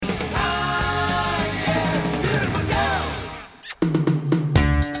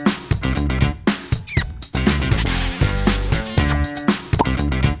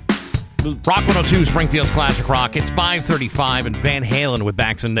Rock 102, Springfield's Classic Rock. It's 5:35 and Van Halen with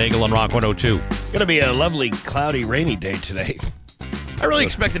Bax and Nagle on Rock 102. Going to be a lovely, cloudy, rainy day today. I really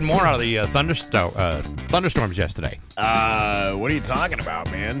expected more out of the thunderstorms yesterday. What are you talking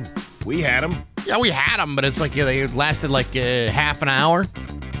about, man? We had them. Yeah, we had them, but it's like they lasted like half an hour.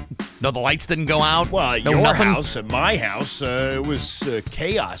 No, the lights didn't go out. Well, no, your nothing. house and my house, it was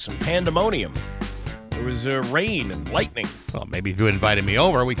chaos and pandemonium. There was rain and lightning. Well, maybe if you had invited me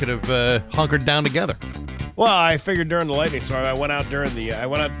over, we could have hunkered down together. Well, I figured during the lightning storm, I went out during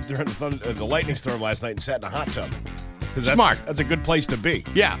the lightning storm last night and sat in a hot tub. Smart. That's a good place to be.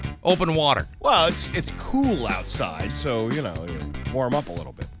 Yeah, open water. Well, it's cool outside, so you warm up a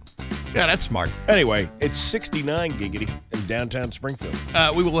little bit. Yeah, that's smart. Anyway, it's 69 giggity in downtown Springfield.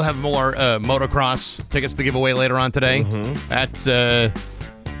 We will have more motocross tickets to give away later on today. Mm-hmm.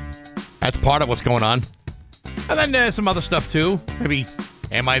 That's part of what's going on. And then some other stuff, too. Maybe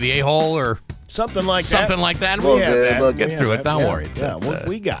Am I the A-hole or something like that? We'll get through it. Don't worry.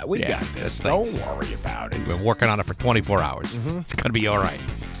 We got this. Don't worry about it. We've been working on it for 24 hours. Mm-hmm. It's going to be all right.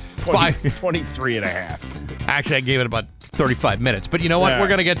 23 and a half. Actually, I gave it about 35 minutes. But you know what? Yeah. We're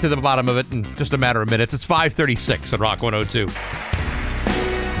going to get to the bottom of it in just a matter of minutes. It's 5:36 at Rock 102.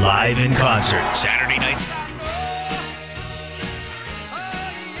 Live in concert, Saturday night.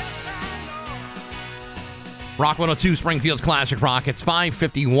 Rock 102, Springfield's Classic Rock. It's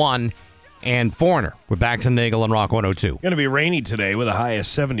 5:51 and Foreigner with Bax and Nagle on Rock 102. Going to be rainy today with a high of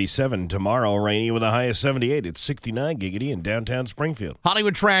 77. Tomorrow, rainy with a high of 78. It's 69 giggity in downtown Springfield.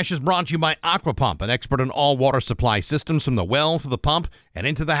 Hollywood Trash is brought to you by Aquapump, an expert in all water supply systems from the well to the pump and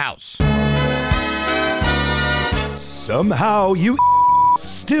into the house. Somehow you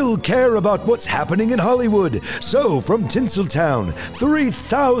still care about what's happening in Hollywood. So, from Tinseltown,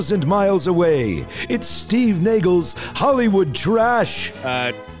 3,000 miles away, it's Steve Nagle's Hollywood Trash.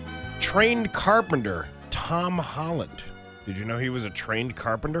 Trained carpenter Tom Holland. Did you know he was a trained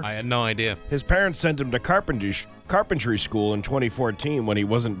carpenter? I had no idea. His parents sent him to carpentry school in 2014 when he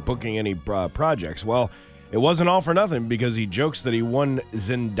wasn't booking any projects. Well, it wasn't all for nothing because he jokes that he won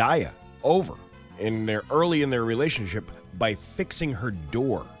Zendaya over early in their relationship by fixing her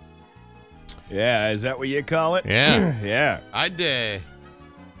door. Yeah, is that what you call it? Yeah. Yeah.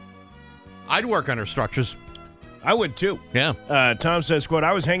 I'd work under structures. I would too. Yeah. Tom says, quote,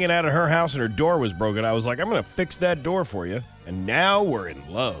 I was hanging out at her house and her door was broken. I was like, I'm going to fix that door for you. And now we're in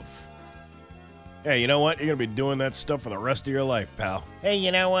love. Hey, you know what? You're going to be doing that stuff for the rest of your life, pal. Hey,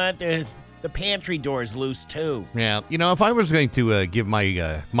 you know what? The pantry door's loose too. Yeah. You know, if I was going to give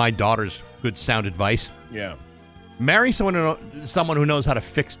my daughters good sound advice, yeah, marry someone who knows how to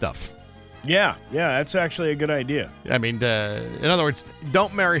fix stuff. Yeah, that's actually a good idea. I mean, in other words,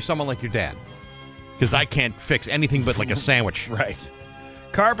 don't marry someone like your dad. Because I can't fix anything but like a sandwich. Right.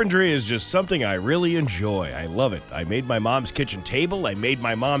 Carpentry is just something I really enjoy. I love it. I made my mom's kitchen table. I made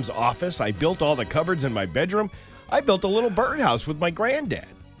my mom's office. I built all the cupboards in my bedroom. I built a little birdhouse with my granddad.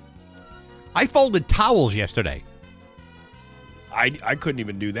 I folded towels yesterday. I couldn't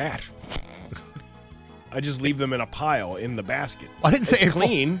even do that. I just leave them in a pile in the basket. I didn't say it's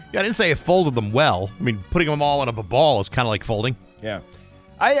clean. I didn't say I folded them well. I mean, putting them all in a ball is kind of like folding. Yeah.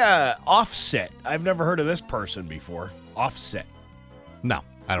 Offset. I've never heard of this person before. Offset. No,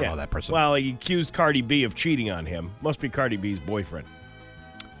 I don't know that person. Well, he accused Cardi B of cheating on him. Must be Cardi B's boyfriend.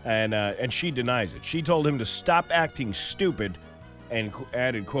 And she denies it. She told him to stop acting stupid and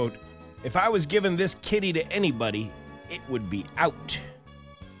added, quote, if I was giving this kitty to anybody, it would be out.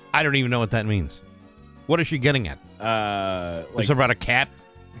 I don't even know what that means. What is she getting at? Is it about a cat?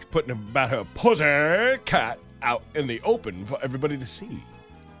 He's putting about a pussy cat out in the open for everybody to see.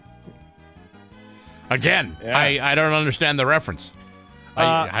 Again, yeah. I don't understand the reference.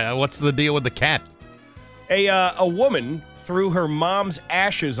 What's the deal with the cat? A woman threw her mom's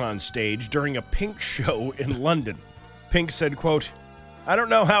ashes on stage during a Pink show in London. Pink said, quote, I don't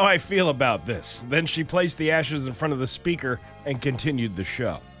know how I feel about this. Then she placed the ashes in front of the speaker and continued the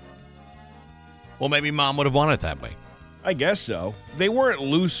show. Well, maybe Mom would have wanted it that way. I guess so. They weren't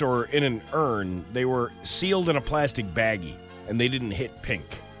loose or in an urn. They were sealed in a plastic baggie, and they didn't hit Pink.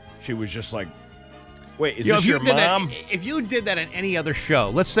 She was just like, wait, is this your mom? If you did that at any other show,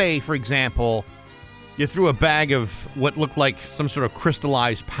 let's say, for example, you threw a bag of what looked like some sort of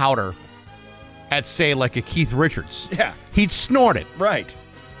crystallized powder at, say, like a Keith Richards. Yeah. He'd snort it. Right.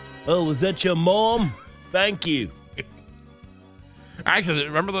 Oh, was that your mom? Thank you. Actually,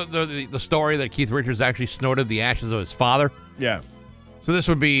 remember the story that Keith Richards actually snorted the ashes of his father? Yeah. So this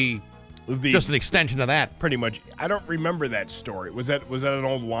would be just an extension of that. Pretty much. I don't remember that story. Was that an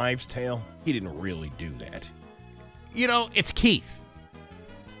old wives' tale? He didn't really do that. You know, it's Keith.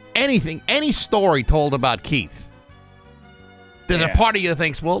 anything, any story told about Keith, there's a part of you that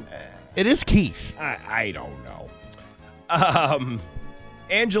thinks, well, it is Keith. I don't know.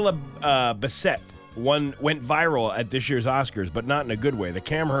 Angela Bassett went viral at this year's Oscars, but not in a good way. The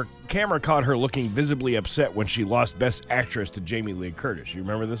camera caught her looking visibly upset when she lost Best Actress to Jamie Lee Curtis. You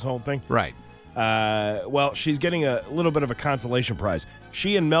remember this whole thing? Right. Well, she's getting a little bit of a consolation prize.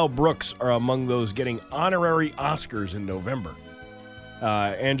 She and Mel Brooks are among those getting honorary Oscars in November.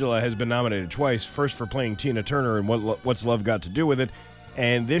 Angela has been nominated twice, first for playing Tina Turner in What's Love Got to Do with It,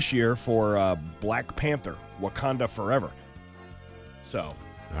 and this year for Black Panther, Wakanda Forever. So,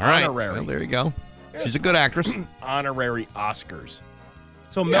 all right. Honorary. Well, there you go. She's a good actress. Honorary Oscars.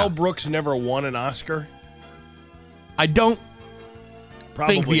 So Mel Brooks never won an Oscar? I don't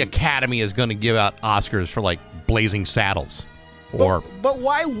Probably. think the Academy is going to give out Oscars for, like, Blazing Saddles. Or But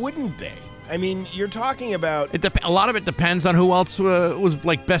why wouldn't they? I mean, you're talking about... a lot of it depends on who else was,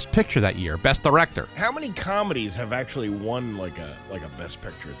 like, Best Picture that year, Best Director. How many comedies have actually won, like a Best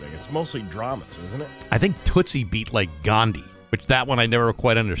Picture thing? It's mostly dramas, isn't it? I think Tootsie beat, like, Gandhi, which that one I never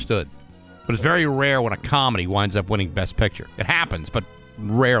quite understood. But it's very rare when a comedy winds up winning Best Picture. It happens, but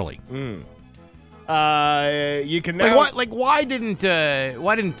rarely. You can now... Why didn't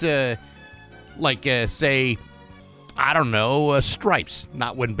say, I don't know, Stripes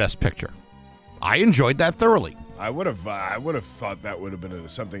not win Best Picture? I enjoyed that thoroughly. I would have thought that would have been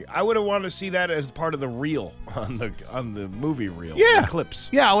something. I would have wanted to see that as part of the reel on the movie reel. Yeah, the clips.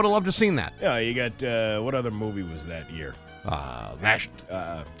 Yeah, I would have loved to have seen that. Yeah, you got what other movie was that year?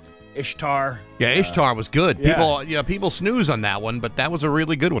 Ishtar. Yeah, Ishtar was good. Yeah. People snooze on that one, but that was a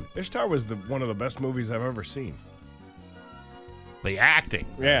really good one. Ishtar was one of the best movies I've ever seen. The acting,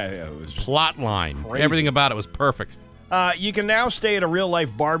 it was just plot line, crazy. everything about it was perfect. You can now stay at a real-life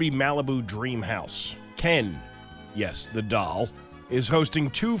Barbie Malibu dream house. Ken, yes, the doll, is hosting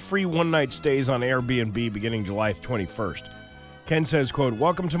 2 free one-night stays on Airbnb beginning July 21st. Ken says, quote,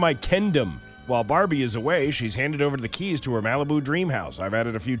 "Welcome to my Kendom. While Barbie is away, she's handed over the keys to her Malibu dream house. I've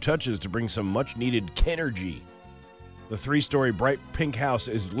added a few touches to bring some much-needed Kenergy." The 3-story bright pink house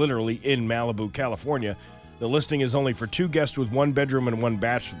is literally in Malibu, California. The listing is only for 2 guests with 1 bedroom and 1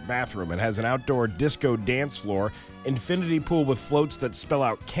 bathroom. It has an outdoor disco dance floor, infinity pool with floats that spell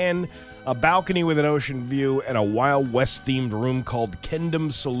out Ken, a balcony with an ocean view, and a Wild West-themed room called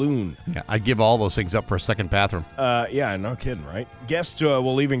Kendom Saloon. Yeah, I'd give all those things up for a second bathroom. Yeah, no kidding, right? Guests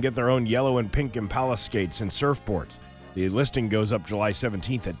will even get their own yellow and pink Impala skates and surfboards. The listing goes up July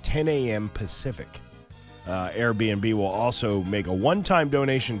 17th at 10 a.m. Pacific. Airbnb will also make a one-time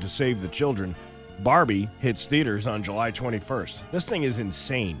donation to Save the Children. Barbie hits theaters on July 21st. This thing is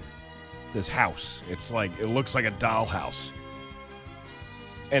insane. This house. It looks like a dollhouse.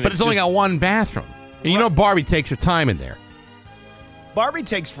 But it's only got 1 bathroom. And you know Barbie takes her time in there. Barbie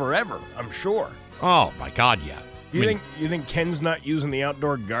takes forever, I'm sure. Oh, my God, yeah. You think Ken's not using the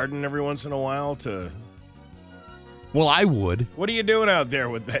outdoor garden every once in a while to... Well, I would. What are you doing out there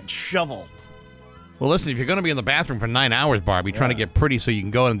with that shovel? Well, listen, if you're going to be in the bathroom for 9 hours, Barbie, trying to get pretty so you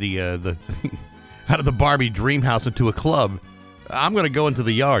can go in the out of the Barbie dream house into a club, I'm going to go into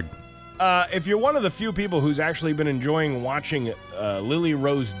the yard. If you're one of the few people who's actually been enjoying watching Lily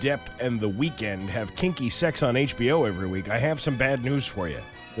Rose Depp and The Weeknd have kinky sex on HBO every week, I have some bad news for you.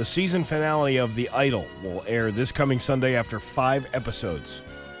 The season finale of The Idol will air this coming Sunday after 5 episodes.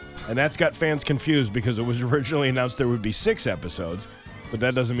 And that's got fans confused because it was originally announced there would be 6 episodes, but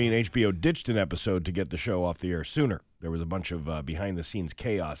that doesn't mean HBO ditched an episode to get the show off the air sooner. There was a bunch of behind-the-scenes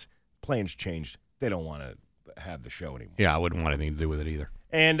chaos. Plans changed. They don't want to have the show anymore. Yeah, I wouldn't want anything to do with it either.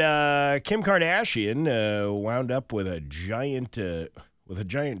 And Kim Kardashian wound up with a giant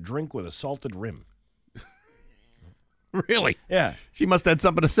drink with a salted rim. Really? Yeah. She must have had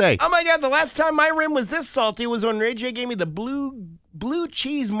something to say. Oh my God! The last time my rim was this salty was when Ray J gave me the blue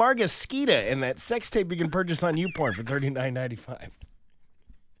cheese margasquita and that sex tape you can purchase on YouPorn for $39.95.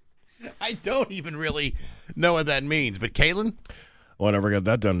 I don't even really know what that means, but Caitlin? Well, I never got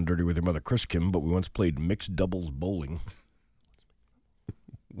that done dirty with your mother, Chris Kim, but we once played mixed doubles bowling.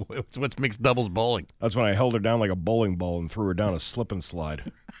 What's mixed doubles bowling? That's when I held her down like a bowling ball and threw her down a slip and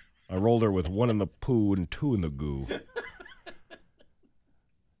slide. I rolled her with 1 in the poo and 2 in the goo.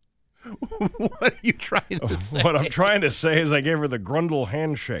 What are you trying to say? What I'm trying to say is I gave her the Grundle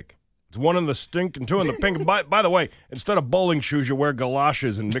handshake. It's 1 in the stink and 2 in the pink. By the way, instead of bowling shoes, you wear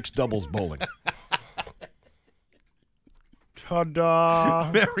galoshes in mixed doubles bowling. Ta-da!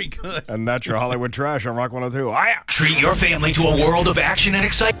 Very good. And that's your Hollywood Trash on Rock 102. Treat your family to a world of action and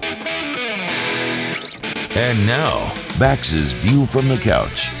excitement. And now, Bax's View from the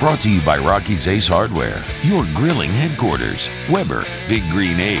Couch, brought to you by Rocky's Ace Hardware, your grilling headquarters, Weber, Big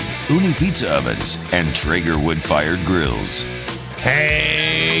Green Egg, Uni Pizza Ovens, and Traeger wood-fired grills.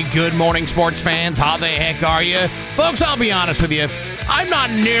 Hey, good morning, sports fans. How the heck are you? Folks, I'll be honest with you. I'm not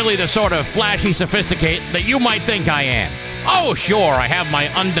nearly the sort of flashy sophisticate that you might think I am. Oh, sure, I have my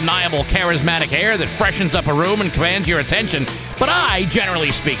undeniable charismatic air that freshens up a room and commands your attention, but I,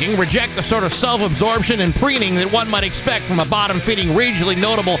 generally speaking, reject the sort of self-absorption and preening that one might expect from a bottom-feeding, regionally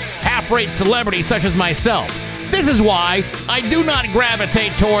notable, half-rate celebrity such as myself. This is why I do not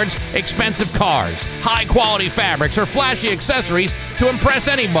gravitate towards expensive cars, high-quality fabrics, or flashy accessories to impress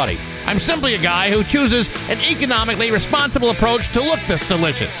anybody. I'm simply a guy who chooses an economically responsible approach to look this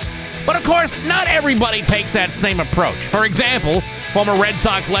delicious. But of course, not everybody takes that same approach. For example, former Red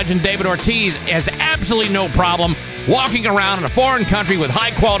Sox legend David Ortiz has absolutely no problem walking around in a foreign country with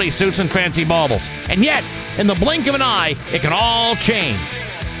high-quality suits and fancy baubles. And yet, in the blink of an eye, it can all change.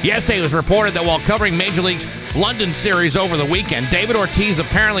 Yesterday it was reported that while covering Major League's London series over the weekend, David Ortiz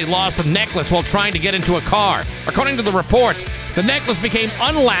apparently lost a necklace while trying to get into a car. According to the reports, the necklace became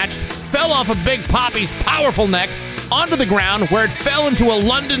unlatched, fell off of Big Poppy's powerful neck onto the ground where it fell into a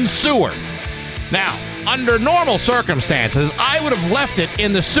London sewer. Now, under normal circumstances, I would have left it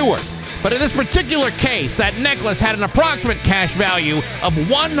in the sewer. But in this particular case, that necklace had an approximate cash value of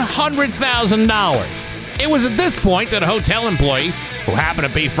 $100,000. It was at this point that a hotel employee, who happened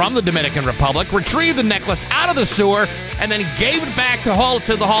to be from the Dominican Republic, retrieved the necklace out of the sewer and then gave it back to the Hall of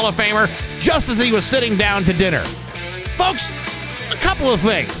Famer just as he was sitting down to dinner. Folks, a couple of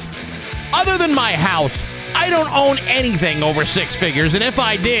things. Other than my house, I don't own anything over six figures, and if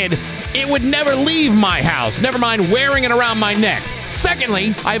I did, it would never leave my house, never mind wearing it around my neck.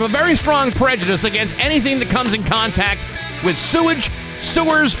 Secondly, I have a very strong prejudice against anything that comes in contact with sewage,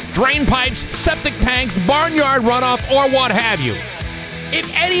 sewers, drain pipes, septic tanks, barnyard runoff, or what have you.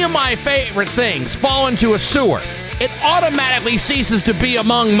 If any of my favorite things fall into a sewer, it automatically ceases to be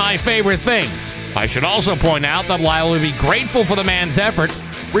among my favorite things. I should also point out that while I will be grateful for the man's effort,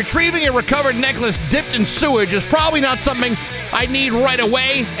 retrieving a recovered necklace dipped in sewage is probably not something I need right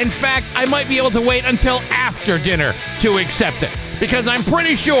away. In fact, I might be able to wait until after dinner to accept it, because I'm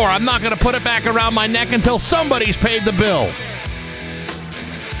pretty sure I'm not going to put it back around my neck until somebody's paid the bill.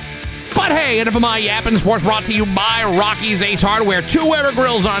 But hey, enough of my yapping. Sports brought to you by Rocky's Ace Hardware. 2 Weber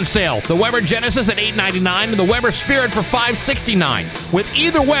grills on sale. The Weber Genesis at $8.99 and the Weber Spirit for $5.69. With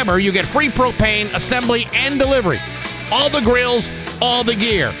either Weber, you get free propane, assembly, and delivery. All the grills, all the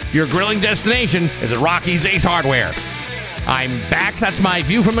gear. Your grilling destination is at Rocky's Ace Hardware. I'm Bax. That's my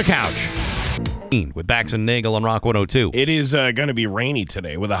view from the couch. With Bax and Nagle on Rock 102. It is going to be rainy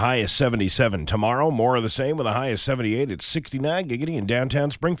today with a high of 77. Tomorrow, more of the same with a high of 78. It's 69 giggity in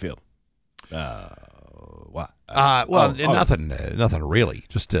downtown Springfield. What? Nothing really.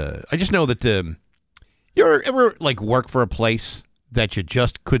 I just know that you ever like work for a place that you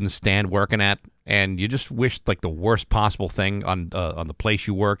just couldn't stand working at, and you just wished like the worst possible thing on the place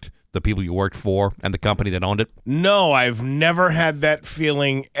you worked, the people you worked for, and the company that owned it? No, I've never had that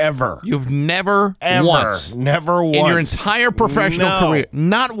feeling ever. You've never once? Never once. In your entire professional career?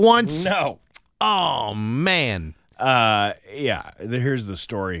 Not once? No. Oh, man. Yeah, here's the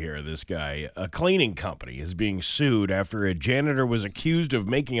story here. This guy, a cleaning company, is being sued after a janitor was accused of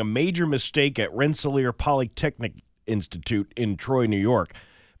making a major mistake at Rensselaer Polytechnic Institute in Troy, New York.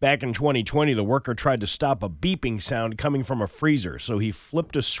 Back in 2020, the worker tried to stop a beeping sound coming from a freezer, so he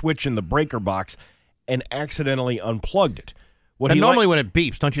flipped a switch in the breaker box and accidentally unplugged it. Normally when it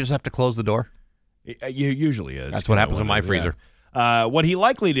beeps, don't you just have to close the door? Usually. That's what happens with my freezer. What he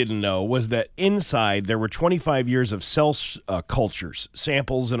likely didn't know was that inside there were 25 years of cell cultures,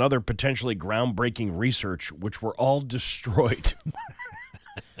 samples, and other potentially groundbreaking research, which were all destroyed.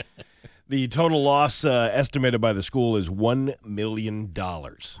 The total loss estimated by the school is $1 million.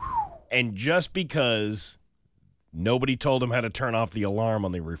 And just because nobody told him how to turn off the alarm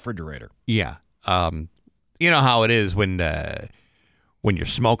on the refrigerator. Yeah. You know how it is when your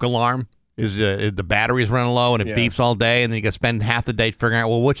smoke alarm is the battery's running low and it beeps all day, and then you got to spend half the day figuring out,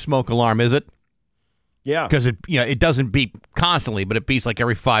 well, which smoke alarm is it? Yeah. Because it doesn't beep constantly, but it beeps like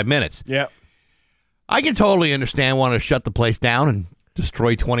every 5 minutes. Yeah. I can totally understand wanting to shut the place down and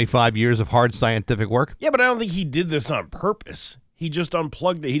destroy 25 years of hard scientific work. Yeah, but I don't think he did this on purpose. He just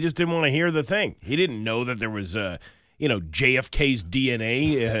unplugged it. He just didn't want to hear the thing. He didn't know that there was, JFK's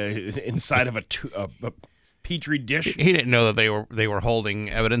DNA inside of a Petri dish. He didn't know that they were holding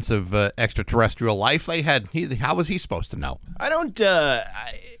evidence of extraterrestrial life. How was he supposed to know? I don't.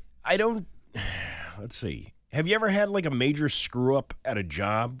 Let's see. Have you ever had like a major screw up at a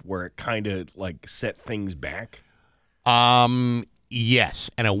job where it kind of like set things back? Yes,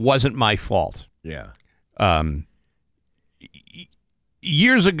 and it wasn't my fault. Yeah.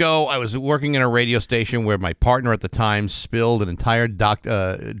 Years ago, I was working in a radio station where my partner at the time spilled an entire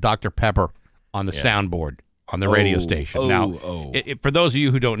Dr. Pepper on the soundboard on the radio station. Now, for those of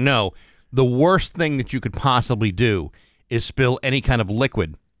you who don't know, the worst thing that you could possibly do is spill any kind of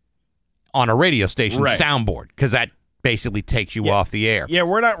liquid on a radio station soundboard, because that basically takes you off the air. Yeah,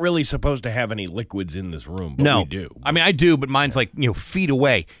 we're not really supposed to have any liquids in this room, but we do. I mean, I do, but mine's like, feet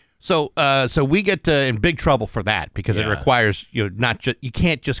away. So we get in big trouble for that, because it requires, not just, you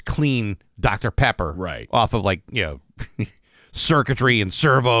can't just clean Dr. Pepper off of circuitry and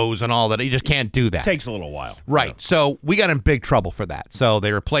servos and all that. You just can't do that. Takes a little while. Right. So we got in big trouble for that. So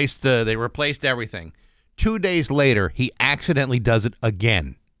they replaced everything. 2 days later, he accidentally does it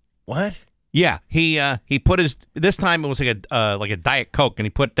again. What? Yeah, he put this time it was like a Diet Coke, and he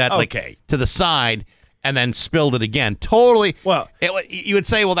put that to the side and then spilled it again. Totally. Well, you would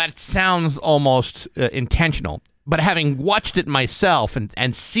say, well, that sounds almost intentional, but having watched it myself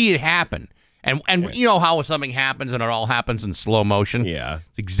and see it happen, and you know how something happens and it all happens in slow motion. Yeah,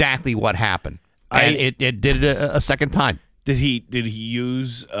 it's exactly what happened, and it did it a second time. Did he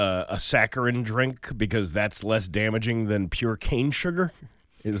use a saccharin drink, because that's less damaging than pure cane sugar?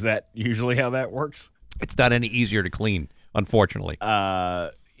 Is that usually how that works? It's not any easier to clean, unfortunately. I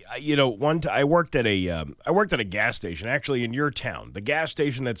worked at a gas station, actually in your town. The gas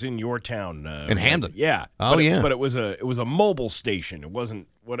station that's in your town, in Hamden. Yeah. Oh, but it was a mobile station. It wasn't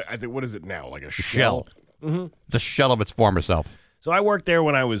what is it now? Like a shell. Mm-hmm. The shell of its former self. So I worked there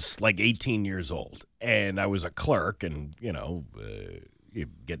when I was like 18 years old, and I was a clerk, and you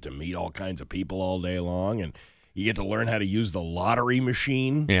get to meet all kinds of people all day long, and you get to learn how to use the lottery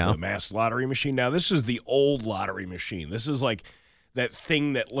machine, the mass lottery machine. Now, this is the old lottery machine. This is like that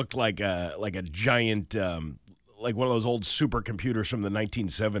thing that looked like a giant, like one of those old supercomputers from the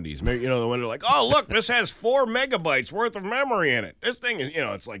 1970s. The one they're like, oh, look, this has 4 megabytes worth of memory in it. This thing is,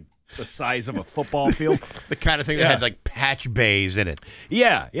 it's like the size of a football field. The kind of thing that had like patch bays in it.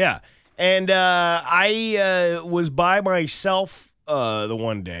 Yeah, yeah. And I was by myself the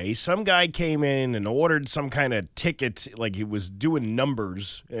one day. Some guy came in and ordered some kind of ticket, like he was doing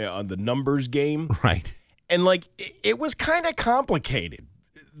numbers on the numbers game. Right. And it was kind of complicated,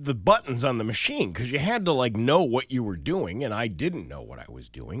 the buttons on the machine, because you had to know what you were doing, and I didn't know what I was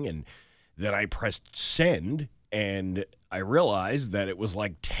doing. And then I pressed send, and I realized that it was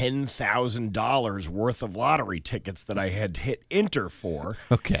like $10,000 worth of lottery tickets that I had hit enter for.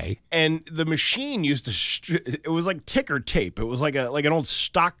 Okay. And the machine used to it was like ticker tape. It was like an old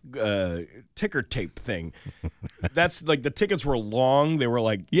stock ticker tape thing. That's like, the tickets were long. They were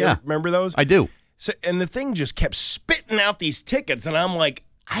like, remember those? I do. So, and the thing just kept spitting out these tickets, and I'm like,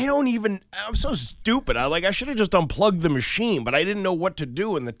 I'm so stupid. I should have just unplugged the machine, but I didn't know what to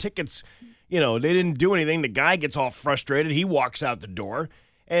do, and the tickets, they didn't do anything. The guy gets all frustrated. He walks out the door,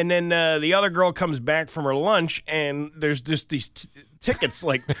 and then the other girl comes back from her lunch, and there's just these tickets,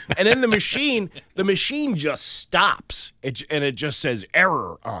 and then the machine just stops, and it just says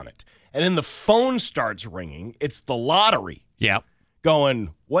error on it. And then the phone starts ringing. It's the lottery. Yep.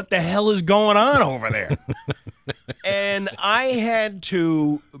 Going, what the hell is going on over there? And I had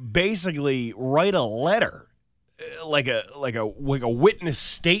to basically write a letter, like a witness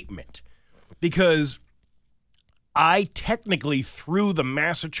statement, because I technically threw the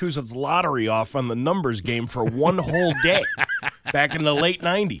Massachusetts lottery off on the numbers game for one whole day back in the late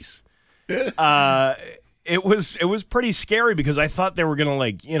 90s. It was pretty scary, because I thought they were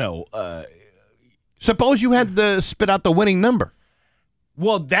going to suppose you had to spit out the winning number.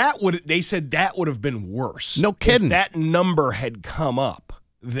 Well, they said that would have been worse. No kidding. If that number had come up,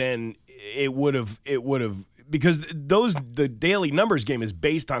 then it would have, because the daily numbers game is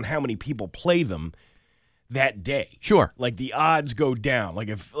based on how many people play them that day. Sure. Like, the odds go down. Like,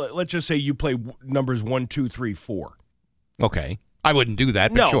 if, let's just say you play numbers 1, 2, 3, 4. Okay. I wouldn't do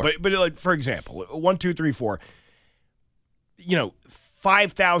that, but no, sure. but like, for example, 1, 2, 3, 4,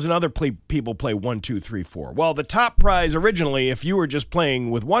 5,000 other people play 1, 2, 3, 4. Well, the top prize originally, if you were just playing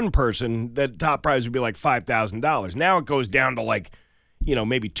with one person, the top prize would be like $5,000. Now it goes down to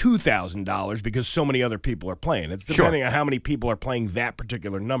maybe $2,000, because so many other people are playing. It's depending on how many people are playing that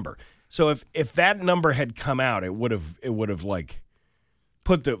particular number. So if that number had come out, it would have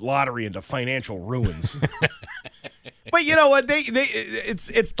put the lottery into financial ruins. But you know what?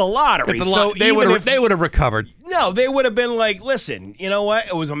 It's the lottery. So they would have recovered. No, they would have been like, listen, you know what?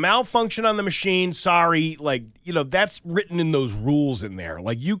 It was a malfunction on the machine. Sorry. That's written in those rules in there.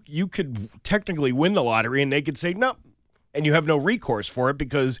 Like, you could technically win the lottery, and they could say no, and you have no recourse for it,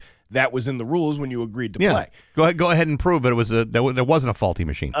 because that was in the rules when you agreed to play. Go ahead and prove it. There wasn't a faulty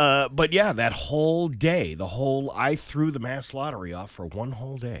machine. But yeah, that whole day, I threw the mass lottery off for one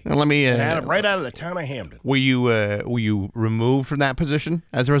whole day. Now, let me and had it right out of the town of Hamden. Were you removed from that position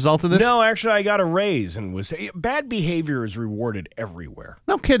as a result of this? No, actually, I got a raise and bad behavior is rewarded everywhere.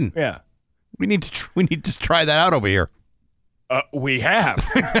 No kidding. Yeah, we need to try that out over here. We have.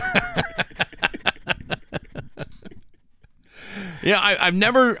 Yeah, I've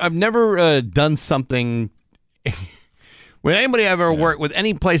never done something. With anybody I've ever worked with,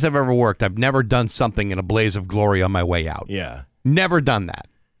 any place I've ever worked, I've never done something in a blaze of glory on my way out. Yeah, never done that.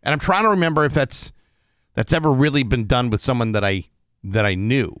 And I'm trying to remember if that's ever really been done with someone that I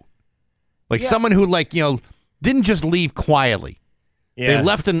knew, like someone who didn't just leave quietly. Yeah. They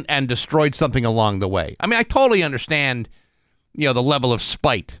left and destroyed something along the way. I mean, I totally understand, the level of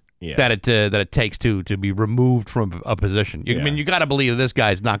spite. Yeah. That it takes to be removed from a position. I mean, you got to believe this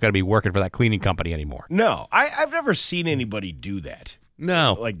guy's not going to be working for that cleaning company anymore. No, I've never seen anybody do that.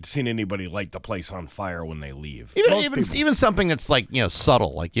 No, seen anybody light the place on fire when they leave. Even something that's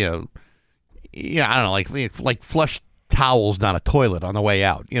subtle, I don't know, like flush towels down a toilet on the way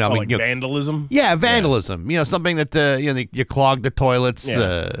out. Vandalism. Yeah, vandalism. Yeah. Something that you clog the toilets.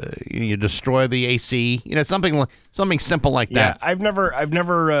 Yeah. You destroy the AC. Something simple like that. I've never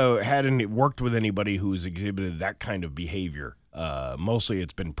worked with anybody who's exhibited that kind of behavior. Mostly,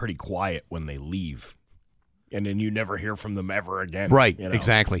 it's been pretty quiet when they leave, and then you never hear from them ever again. Right.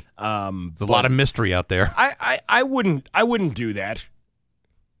 Exactly. There's a lot of mystery out there. I wouldn't do that.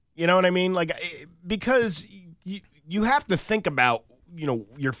 You know what I mean? Because you have to think about,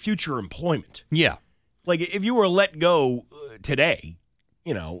 your future employment. Yeah. If you were let go today,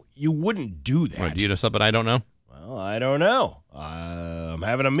 you wouldn't do that. Right, do you know something I don't know? Well, I don't know. I'm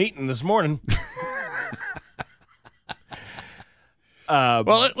having a meeting this morning.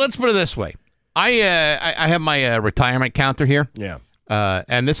 Well, let's put it this way. I have my retirement counter here. Yeah.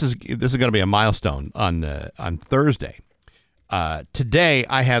 And this is going to be a milestone on Thursday. Today,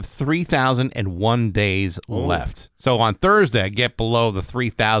 I have 3,001 days left. So on Thursday, I get below the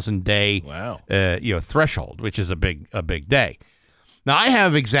 3,000 day threshold, which is a big day. Now, I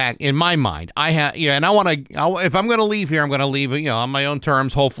have in my mind, and I want to, if I'm going to leave here, I'm going to leave on my own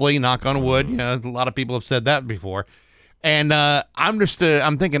terms, hopefully, knock on wood. A lot of people have said that before. And I'm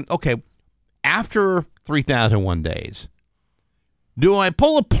thinking, okay, after 3,001 days, do I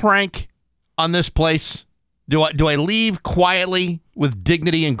pull a prank on this place? Do I leave quietly with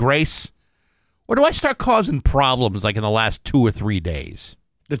dignity and grace? Or do I start causing problems in the last 2 or 3 days?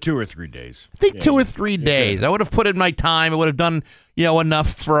 The 2 or 3 days. I think 2 or 3 days. I would have put in my time. I would have done,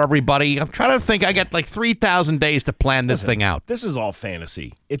 enough for everybody. I'm trying to think. I got 3,000 days to plan this thing out. This is all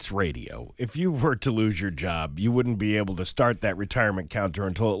fantasy. It's radio. If you were to lose your job, you wouldn't be able to start that retirement counter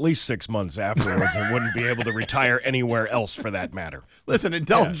until at least 6 months afterwards and wouldn't be able to retire anywhere else for that matter. Listen,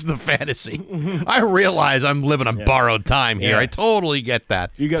 indulge the fantasy. I realize I'm living on borrowed time here. I totally get that.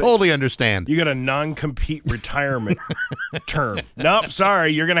 Totally understand. You got a non-compete retirement term. Nope,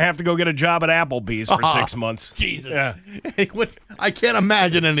 sorry. You're going to have to go get a job at Applebee's for 6 months. Jesus. Yeah. I can't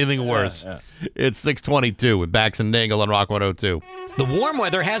imagine anything worse. Yeah. It's 6:22 with Bax and Nagle on Rock 102. The warm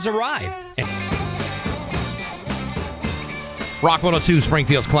weather has arrived. Rock 102,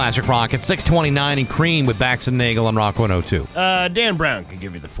 Springfield's Classic Rock at 6:29 in Cream with Bax and Nagle on Rock 102. Dan Brown can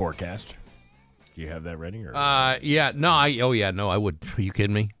give you the forecast. Do you have that ready? Or? Yeah. No, I would. Are you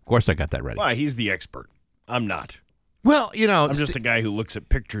kidding me? Of course I got that ready. Why? He's the expert. I'm not. Well, I'm just a guy who looks at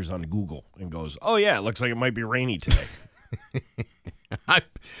pictures on Google and goes, oh, yeah, it looks like it might be rainy today.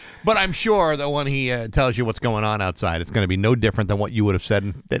 But I'm sure that when he tells you what's going on outside, it's going to be no different than what you would have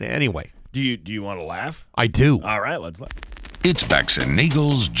said anyway. Do you want to laugh? I do. All right, let's laugh. It's Bax and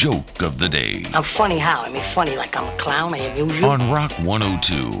Nagle's Joke of the Day. I'm funny how? I mean funny like I'm a clown, I amuse you? On Rock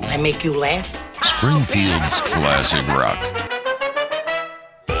 102. I make you laugh? Springfield's Classic Rock.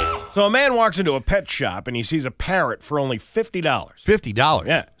 So a man walks into a pet shop and he sees a parrot for only $50. $50?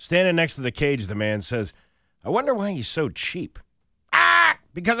 Yeah. Standing next to the cage, the man says, I wonder why he's so cheap.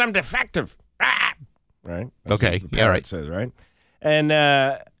 Because I'm defective. Right? That's okay. what the parrot says, right? And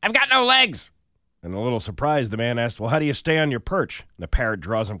I've got no legs. And a little surprised, the man asked, well, how do you stay on your perch? And the parrot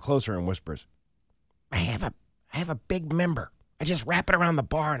draws him closer and whispers, I have a big member. I just wrap it around the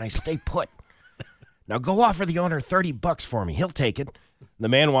bar and I stay put. Now go offer the owner $30 for me. He'll take it. The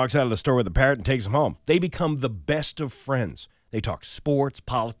man walks out of the store with the parrot and takes him home. They become the best of friends. They talk sports,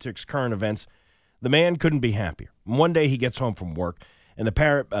 politics, current events. The man couldn't be happier. One day he gets home from work, and the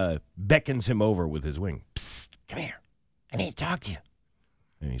parrot beckons him over with his wing. Psst, come here. I need to talk to you.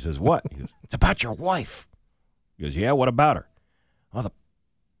 And he says, what? He goes, it's about your wife. He goes, yeah, what about her? Oh, the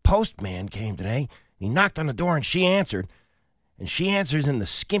postman came today. He knocked on the door, and she answered. And she answers in the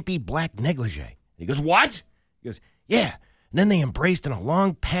skimpy black negligee. He goes, what? He goes, yeah. And then they embraced in a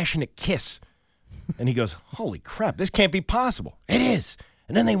long, passionate kiss. And he goes, holy crap, this can't be possible. It is.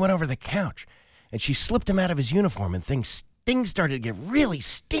 And then they went over the couch. And she slipped him out of his uniform, and things started to get really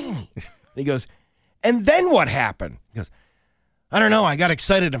steamy. And he goes, and then what happened? He goes, I don't know. I got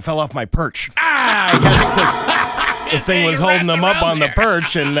excited and fell off my perch. The thing was holding him up on the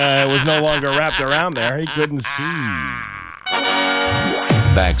perch, and it was no longer wrapped around there. He couldn't see.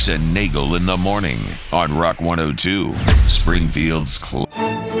 Bax and Nagle in the morning on Rock 102, Springfield's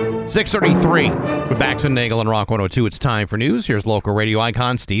 6:33 with Bax and Nagle and Rock 102. It's time for news. Here's local radio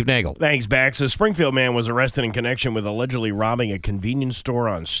icon Steve Nagle. Thanks, Bax. A Springfield man was arrested in connection with allegedly robbing a convenience store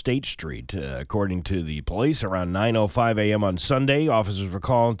on State Street. According to the police, around 9:05 a.m. on Sunday, officers were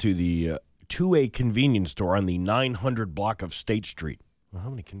called to a convenience store on the 900 block of State Street. Well, how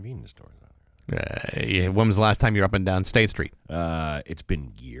many convenience stores are there? When was the last time you were up and down State Street? It's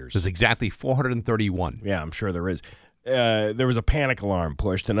been years. There's exactly 431. Yeah, I'm sure there is. There was a panic alarm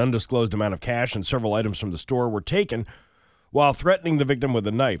pushed. An undisclosed amount of cash and several items from the store were taken. While threatening the victim with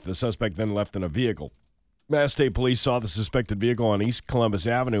a knife, the suspect then left in a vehicle. Mass State Police saw the suspected vehicle on East Columbus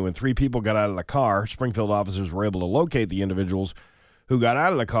Avenue, and 3 people got out of the car. Springfield officers were able to locate the individuals who got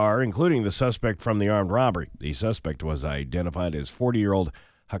out of the car, including the suspect from the armed robbery. The suspect was identified as 40-year-old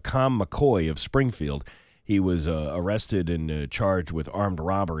Hakam McCoy of Springfield. He was arrested and charged with armed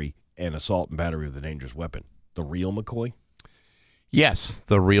robbery and assault and battery with a dangerous weapon. The real McCoy? Yes,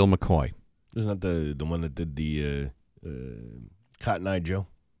 the real McCoy. Isn't that the one that did the Cotton Eye Joe?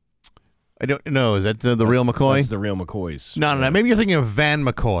 I don't know. Is that the real McCoy? That's the real McCoys. No. Maybe you're thinking of Van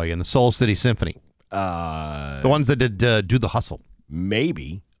McCoy and the Soul City Symphony. The ones that did Do the Hustle.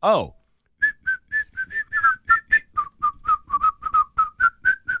 Maybe. Oh.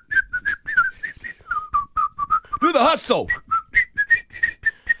 Do the hustle.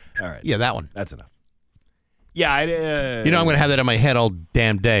 All right. Yeah, that one. That's enough. Yeah. I'm going to have that in my head all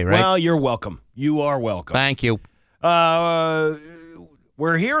damn day, right? Well, you're welcome. You are welcome. Thank you.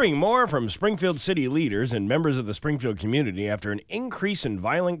 We're hearing more from Springfield city leaders and members of the Springfield community after an increase in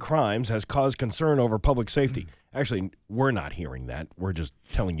violent crimes has caused concern over public safety. Actually, we're not hearing that. We're just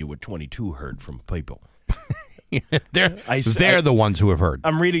telling you what 22 heard from people. They're the ones who have heard.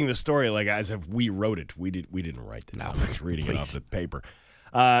 I'm reading the story like as if we wrote it. We didn't write this. No, I'm just reading it off the paper.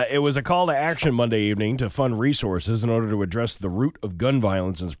 It was a call to action Monday evening to fund resources in order to address the root of gun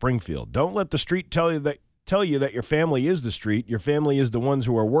violence in Springfield. Don't let the street tell you that your family is the street. Your family is the ones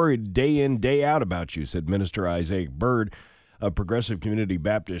who are worried day in, day out about you, said Minister Isaac Bird of Progressive Community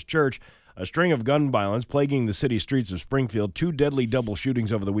Baptist Church. A string of gun violence plaguing the city streets of Springfield, 2 deadly double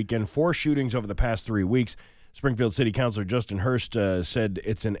shootings over the weekend, 4 shootings over the past 3 weeks. Springfield City Councilor Justin Hurst said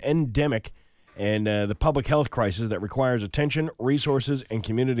it's an endemic and the public health crisis that requires attention, resources, and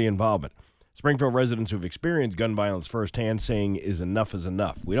community involvement. Springfield residents who've experienced gun violence firsthand saying is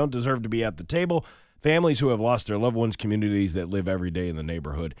enough. We don't deserve to be at the table. Families who have lost their loved ones, communities that live every day in the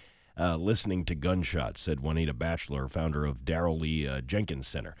neighborhood, listening to gunshots, said Juanita Batchelor, founder of Darrell Lee Jenkins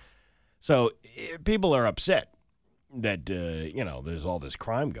Center. So people are upset that, there's all this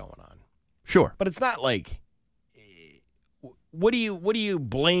crime going on. Sure. But it's not like, what do you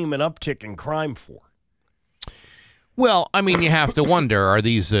blame an uptick in crime for? Well, I mean, you have to wonder, are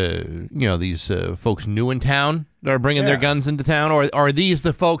these, folks new in town that are bringing their guns into town? Or are these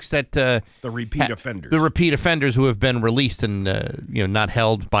the folks that... the repeat offenders. The repeat offenders who have been released and, not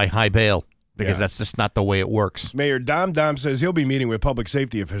held by high bail? Because that's just not the way it works. Mayor Dom says he'll be meeting with public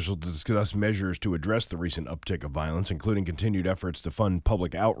safety officials to discuss measures to address the recent uptick of violence, including continued efforts to fund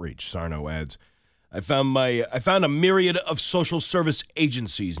public outreach, Sarno adds. I found a myriad of social service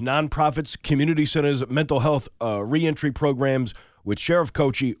agencies, nonprofits, community centers, mental health reentry programs with Sheriff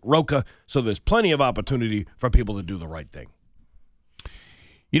Kochi, Roca, so there's plenty of opportunity for people to do the right thing.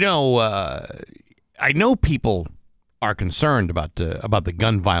 I know people are concerned about the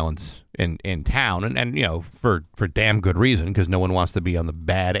gun violence in town, and for damn good reason, because no one wants to be on the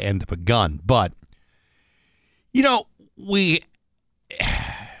bad end of a gun. But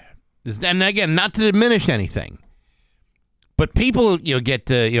and again, not to diminish anything, but people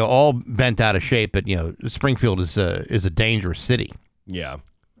get all bent out of shape. But Springfield is a dangerous city. Yeah,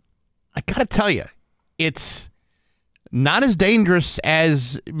 I gotta tell you, it's not as dangerous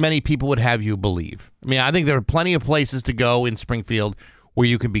as many people would have you believe. I mean, I think there are plenty of places to go in Springfield where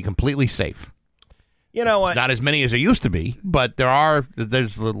you can be completely safe. You know what? Not as many as there used to be, but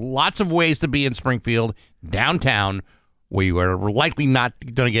there's lots of ways to be in Springfield, downtown, where you are likely not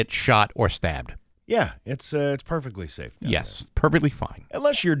going to get shot or stabbed. Yeah, it's perfectly safe. Yes, perfectly fine.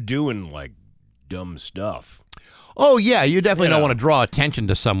 Unless you're doing, like, dumb stuff. Oh, yeah, you definitely You don't know. want to draw attention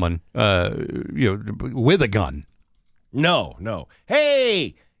to someone with a gun. No.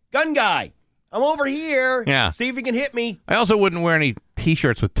 Hey, gun guy, I'm over here. Yeah. See if you can hit me. I also wouldn't wear any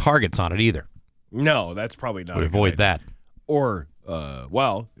T-shirts with targets on it either. No, that's probably not Would a good avoid idea. that. Or,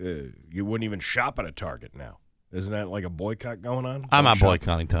 you wouldn't even shop at a Target now. Isn't that like a boycott going on? I'm Don't not shop.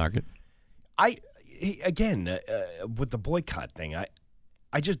 boycotting Target. With the boycott thing,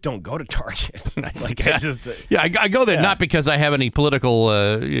 I just don't go to Target. Yeah, I go there not because I have any political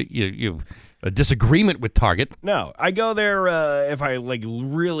a disagreement with Target. No, I go there if I like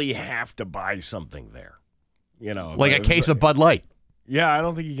really have to buy something there. You know, Like a case of Bud Light. Yeah, I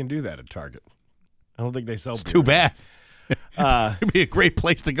don't think you can do that at Target. I don't think they sell. It's too bad. It'd be a great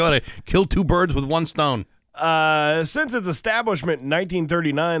place to go to kill two birds with one stone. Since its establishment in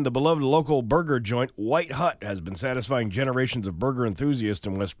 1939, the beloved local burger joint White Hut has been satisfying generations of burger enthusiasts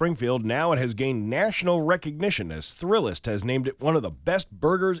in West Springfield. Now it has gained national recognition as Thrillist has named it one of the best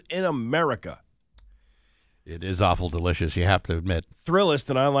burgers in America. It is awful delicious, you have to admit. Thrillist,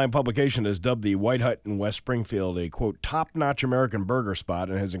 an online publication, has dubbed the White Hut in West Springfield a, quote, top-notch American burger spot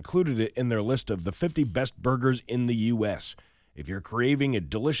and has included it in their list of the 50 best burgers in the U.S. If you're craving a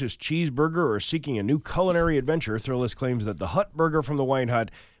delicious cheeseburger or seeking a new culinary adventure, Thrillist claims that the Hut burger from the White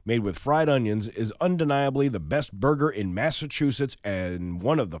Hut, made with fried onions, is undeniably the best burger in Massachusetts and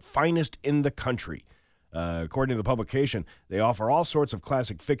one of the finest in the country. According to the publication, they offer all sorts of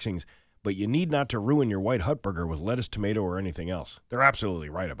classic fixings, but you need not to ruin your White Hut burger with lettuce, tomato, or anything else. They're absolutely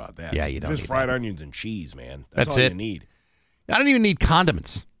right about that. Yeah, you don't Just need fried that. onions and cheese, man. That's all it. you need. I don't even need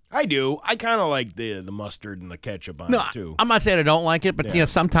condiments. I do. I kind of like the mustard and the ketchup on No, it, too. I'm not saying I don't like it, but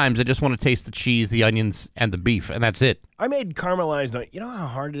sometimes I just want to taste the cheese, the onions, and the beef, and that's it. I made caramelized onions. You know how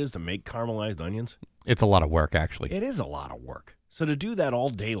hard it is to make caramelized onions? It's a lot of work, actually. It is a lot of work. So to do that all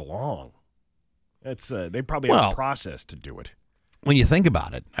day long, that's they probably have a process to do it. When you think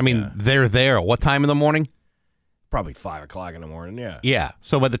about it, I mean, they're there. What time in the morning? Probably 5 o'clock in the morning. Yeah. Yeah.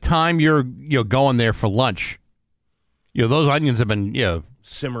 So by the time you're going there for lunch, those onions have been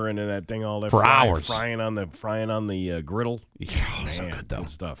Simmering in that thing all day for hours, frying on the griddle. Yeah, so Man, good though. good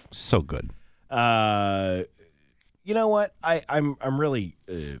stuff. So good. You know what? I'm really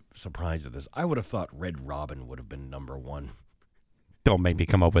surprised at this. I would have thought Red Robin would have been number one. Don't make me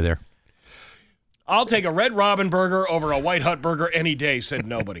come over there. I'll take a Red Robin burger over a White Hut burger any day, said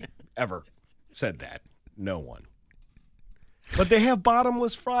nobody. Ever said that. No one. But they have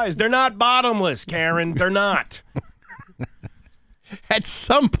bottomless fries. They're not bottomless, Karen. They're not. At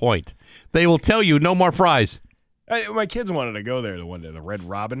some point, they will tell you no more fries. My kids wanted to go there one day, the Red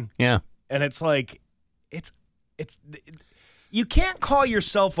Robin. Yeah. And it's like, it's you can't call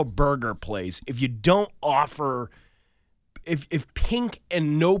yourself a burger place if you don't offer, if pink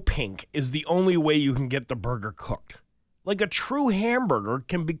and no pink is the only way you can get the burger cooked. Like a true hamburger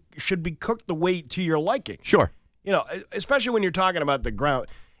should be cooked the way to your liking. Sure. Especially when you're talking about the ground.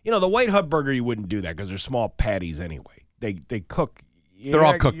 The White Hut burger, you wouldn't do that because they're small patties anyway. They cook. They're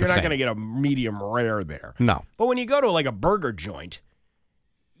all cooked the You're not same. going to get a medium rare there. No. But when you go to like a burger joint,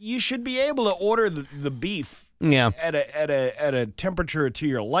 you should be able to order the beef at a temperature to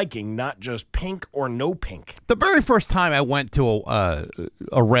your liking, not just pink or no pink. The very first time I went to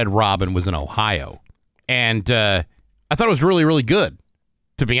a Red Robin was in Ohio, and I thought it was really, really good.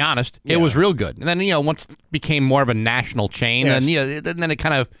 To be honest, it was real good. And then once it became more of a national chain, Yes. then it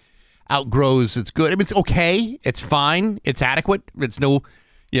kind of outgrows. It's good. I mean, it's okay. It's fine. It's adequate. It's no,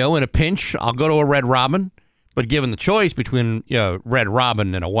 in a pinch, I'll go to a Red Robin. But given the choice between Red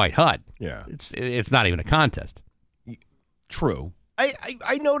Robin and a White Hut, it's not even a contest. True.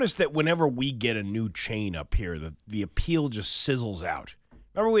 I noticed that whenever we get a new chain up here, the appeal just sizzles out.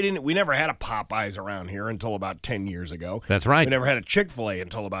 Remember, we never had a Popeyes around here until about 10 years ago. That's right. We never had a Chick-fil-A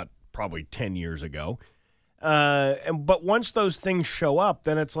until about probably 10 years ago. But once those things show up,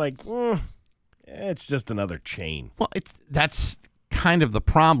 then it's like, it's just another chain. Well, that's kind of the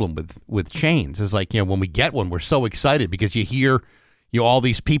problem with chains. Is like, when we get one, we're so excited because you hear all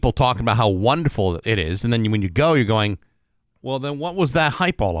these people talking about how wonderful it is, and then when you go, you're going, well, then what was that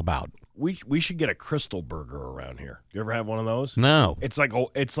hype all about? We should get a Crystal Burger around here. You ever have one of those? No. It's like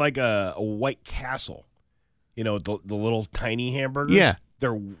a White Castle. The little tiny hamburgers. Yeah.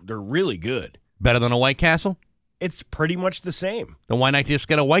 They're really good. Better than a White Castle? It's pretty much the same. Then why not just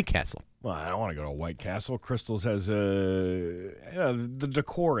get a White Castle? Well, I don't want to go to a White Castle. Crystal's has the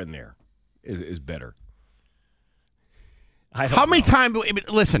decor in there is better. How many times?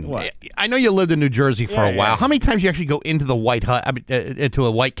 Listen, What? I know you lived in New Jersey for a while. Yeah. How many times you actually go into the White Hut, into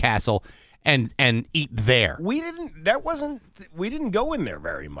a White Castle, and eat there. We didn't go in there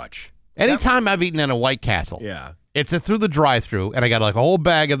very much. Anytime I've eaten in a White Castle, Yeah. it's through the drive-thru, and I got like a whole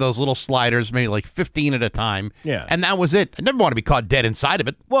bag of those little sliders, maybe like 15 at a time. Yeah. And that was it. I never want to be caught dead inside of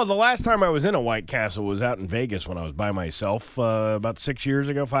it. Well, the last time I was in a White Castle was out in Vegas when I was by myself about 5 years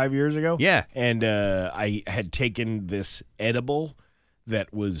ago. Yeah. And I had taken this edible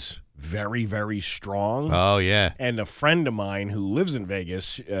that was very, very strong. Oh, yeah. And a friend of mine who lives in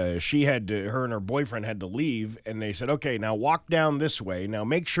Vegas, her and her boyfriend had to leave, and they said, okay, now walk down this way. Now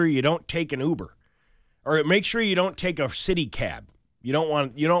make sure you don't take an Uber. Or make sure you don't take a city cab. You don't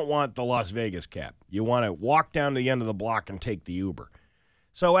want the Las Vegas cab. You want to walk down to the end of the block and take the Uber.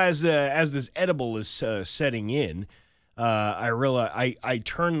 So as this edible is setting in, I realize I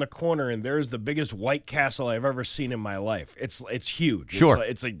turn the corner and there's the biggest White Castle I've ever seen in my life. It's huge. Sure.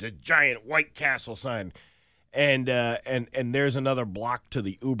 It's like the giant White Castle sign, and there's another block to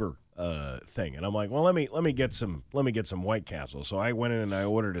the Uber thing, and I'm like, well, let me get some White Castle. So I went in and I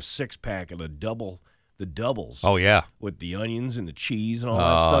ordered a 6-pack of the doubles. Oh, yeah. With the onions and the cheese and all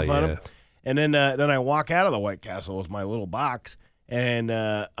that stuff on yeah. them. And then I walk out of the White Castle with my little box, and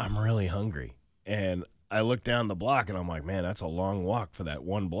I'm really hungry. And I look down the block, and I'm like, man, that's a long walk for that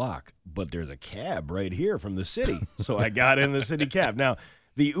one block. But there's a cab right here from the city. So I got in the city cab. Now,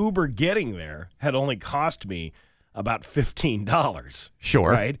 the Uber getting there had only cost me about $15. Sure.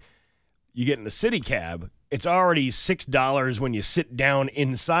 Right? You get in the city cab, it's already $6 when you sit down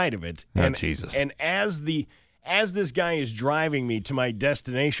inside of it. Oh, Jesus. And as this guy is driving me to my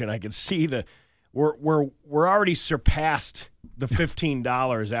destination, I can see we're already surpassed the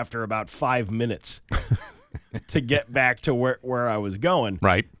 $15 after about 5 minutes to get back to where I was going.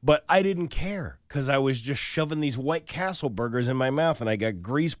 Right. But I didn't care because I was just shoving these White Castle burgers in my mouth, and I got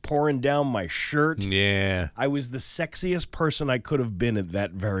grease pouring down my shirt. Yeah. I was the sexiest person I could have been at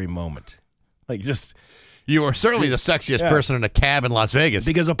that very moment. Like, just... You were certainly the sexiest person in a cab in Las Vegas.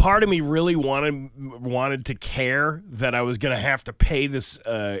 Because a part of me really wanted to care that I was going to have to pay this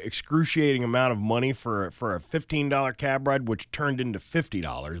excruciating amount of money for a $15 cab ride, which turned into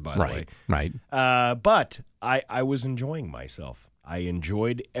 $50, by the way. Right. But I was enjoying myself. I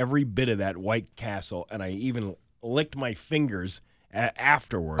enjoyed every bit of that White Castle, and I even licked my fingers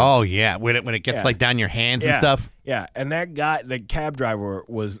afterwards. Oh, yeah. When it gets like down your hands and stuff. Yeah. And that guy, the cab driver,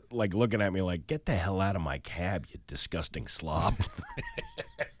 was like looking at me like, get the hell out of my cab, you disgusting slob.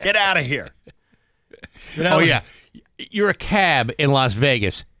 Get out of here. Oh, yeah. You're a cab in Las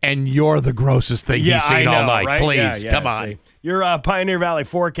Vegas, and you're the grossest thing you've seen all night. Right? Please, Yeah, come on. See, your Pioneer Valley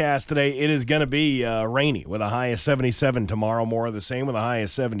forecast today, it is going to be rainy with a high of 77 tomorrow, more of the same with a high of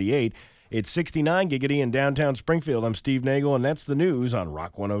 78. It's 69 giggity in downtown Springfield. I'm Steve Nagle, and that's the news on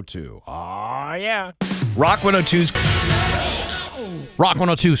Rock 102. Aw, yeah. Rock 102's... Rock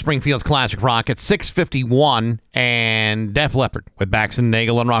 102, Springfield's Classic Rock at 6:51, and Def Leppard with Bax and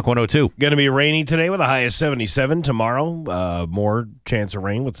Nagle on Rock 102. Going to be rainy today with a high of 77. Tomorrow, more chance of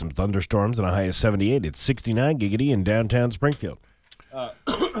rain with some thunderstorms and a high of 78. It's 69 giggity in downtown Springfield.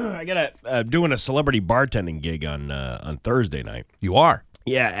 I got doing a celebrity bartending gig on Thursday night. You are?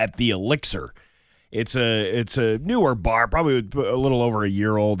 Yeah, at the Elixir. It's a newer bar, probably a little over a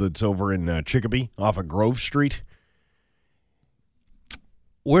year old. It's over in Chicopee off of Grove Street.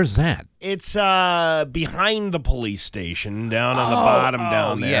 Where's that? It's behind the police station, down on the bottom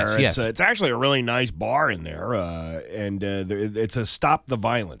down there. Yes. It's actually a really nice bar in there, and it's a Stop the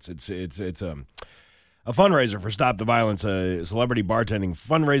Violence. It's a fundraiser for Stop the Violence, a celebrity bartending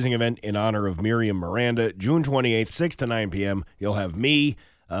fundraising event in honor of Miriam Miranda, June 28th, 6 to 9 p.m. You'll have me,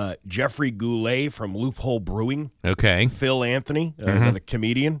 Jeffrey Goulet from Loophole Brewing. Okay. Phil Anthony, the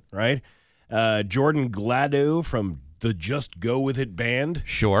comedian, right? Jordan Glado from the Just Go With It band.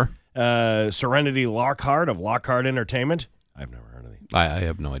 Sure. Serenity Lockhart of Lockhart Entertainment. I've never heard of these. I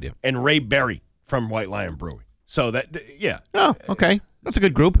have no idea. And Ray Berry from White Lion Brewing. So yeah. Oh, okay. That's a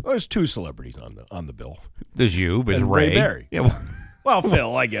good group. There's two celebrities on the bill. There's you, there's And Ray. Berry. Yeah, well,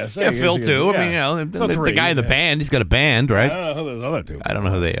 Phil, I guess. Yeah, Phil too. Yeah. I mean, So the three, guy in the yeah. band, he's got a band, I right? don't know who those other two. I don't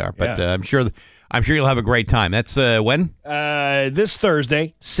know who they are, but Yeah. I'm sure you'll have a great time. That's when? This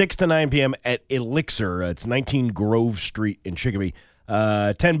Thursday, 6 to 9 p.m. at Elixir. It's 19 Grove Street in Chicopee.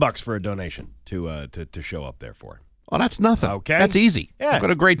 $10 for a donation to show up there for. Oh, that's nothing. Okay. That's easy. Yeah. What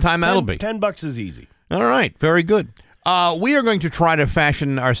a great time that'll be. $10 is easy. All right. Very good. We are going to try to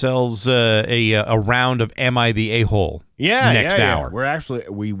fashion ourselves a round of Am I the A-Hole next hour.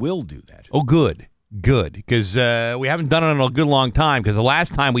 We will do that. Oh, good. Good. Because we haven't done it in a good long time, because the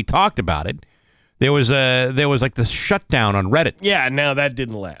last time we talked about it, there was like the shutdown on Reddit. Yeah, now that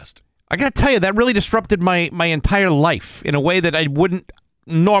didn't last. I got to tell you, that really disrupted my entire life in a way that I wouldn't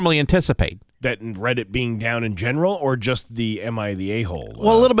normally anticipate. That in Reddit being down in general, or just the am I the a-hole?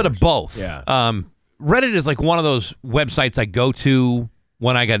 Well, a little bit of both. Yeah. Reddit is like one of those websites I go to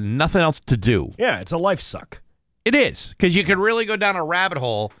when I got nothing else to do. Yeah, it's a life suck. It is, because you can really go down a rabbit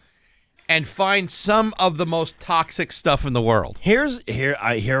hole and find some of the most toxic stuff in the world. Here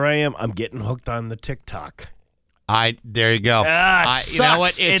I am. I'm getting hooked on the TikTok. There you go. It sucks. You know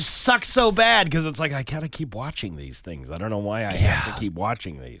what? It sucks so bad because it's like I gotta keep watching these things. I don't know why I have to keep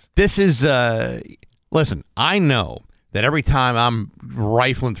watching these. This is listen, I know that every time I'm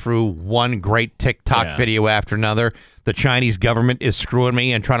rifling through one great TikTok video after another, the Chinese government is screwing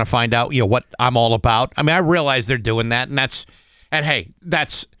me and trying to find out, what I'm all about. I mean, I realize they're doing that, and hey,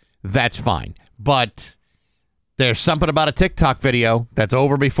 that's fine. But there's something about a TikTok video that's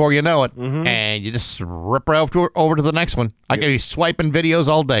over before you know it, and you just rip right over to the next one. I can be swiping videos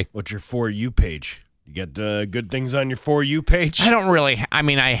all day. What's your For You page? You get good things on your For You page? I don't really. I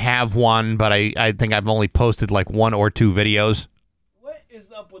mean, I have one, but I think I've only posted like 1 or 2 videos. What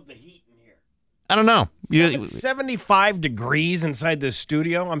is up with the heat in here? I don't know. 75 degrees inside this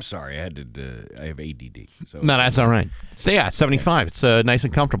studio. I'm sorry, I have ADD. So no, that's all right. So yeah, it's 75. It's nice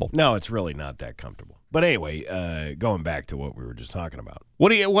and comfortable. No, it's really not that comfortable. But anyway, going back to what we were just talking about.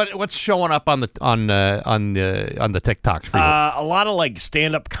 What's showing up on the TikToks for you? A lot of like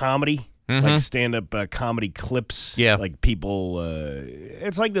stand-up comedy. Like stand-up comedy clips. Yeah. Like people,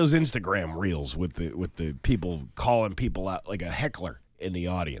 it's like those Instagram reels with the people calling people out, like a heckler in the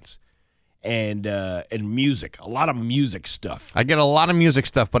audience. And music, a lot of music stuff. I get a lot of music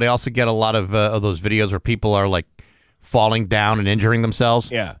stuff, but I also get a lot of those videos where people are like falling down and injuring themselves.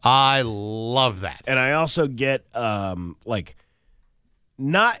 Yeah. I love that. And I also get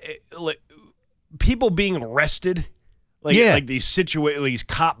people being arrested. Like these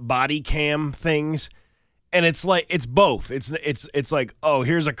cop body cam things, and it's like it's both. It's like, oh,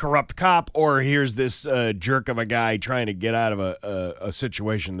 here's a corrupt cop, or here's this jerk of a guy trying to get out of a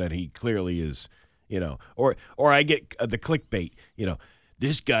situation that he clearly is, or I get the clickbait,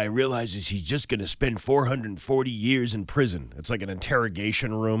 this guy realizes he's just going to spend 440 years in prison. It's like an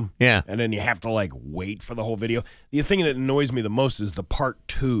interrogation room. Yeah, and then you have to like wait for the whole video. The thing that annoys me the most is the part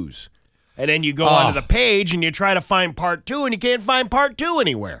 2s. And then you go onto the page and you try to find part 2, and you can't find part 2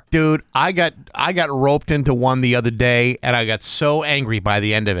 anywhere. Dude, I got roped into one the other day, and I got so angry by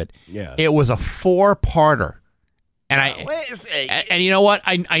the end of it. Yeah, it was a 4-parter, and and you know what?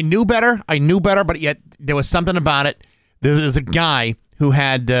 I knew better. But yet there was something about it. There was a guy who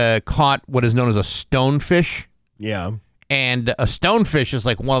had caught what is known as a stonefish. Yeah, and a stonefish is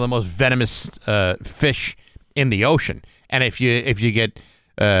like one of the most venomous fish in the ocean, and if you get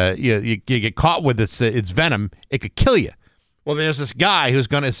you get caught with its venom, it could kill you. Well, there's this guy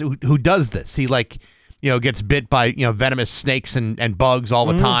who does this. He gets bit by venomous snakes and bugs all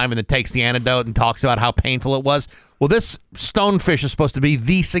the time, and then takes the antidote and talks about how painful it was. Well, this stonefish is supposed to be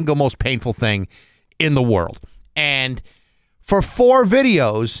the single most painful thing in the world, and for 4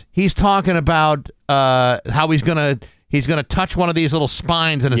 videos, he's talking about how he's gonna touch one of these little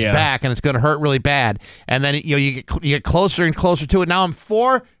spines in his back, and it's gonna hurt really bad. And then you get closer and closer to it. Now I'm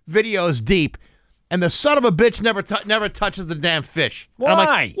 4 videos deep, and the son of a bitch never touches the damn fish. Why? And I'm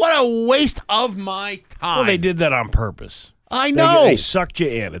like, what a waste of my time. Well, they did that on purpose. I know. They sucked you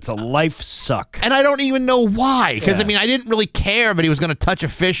in. It's a life suck. And I don't even know why. Because, I mean, I didn't really care that he was going to touch a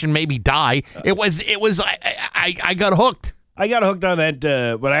fish and maybe die. I got hooked. I got hooked on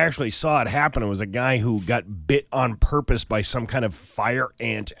that. When I actually saw it happen, it was a guy who got bit on purpose by some kind of fire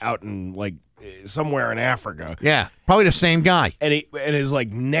ant out in, like, somewhere in Africa. Yeah, probably the same guy. And his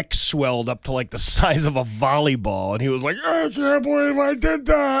like neck swelled up to like the size of a volleyball, and he was like, "I can't believe I did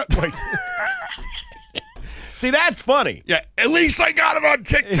that." Like, see, that's funny. Yeah, at least I got it on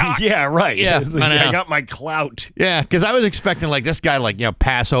TikTok. Yeah, right. Yeah, I got my clout. Yeah, because I was expecting like this guy to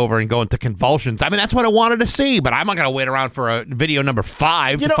pass over and go into convulsions. I mean, that's what I wanted to see, but I'm not going to wait around for a video number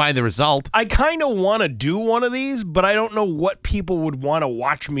 5 to find the result. I kind of want to do one of these, but I don't know what people would want to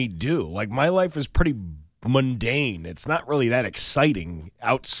watch me do. Like, my life is pretty mundane. It's not really that exciting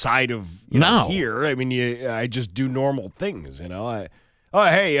outside of here. I mean, I just do normal things, Oh,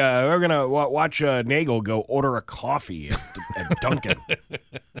 hey, we're going to watch Nagle go order a coffee at Dunkin'.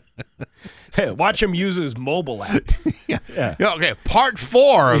 Hey, watch him use his mobile app. Yeah. Okay, part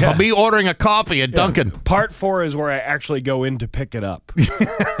 4 of me ordering a coffee at Dunkin'. Part 4 is where I actually go in to pick it up.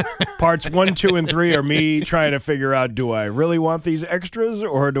 Parts 1, 2, and 3 are me trying to figure out, do I really want these extras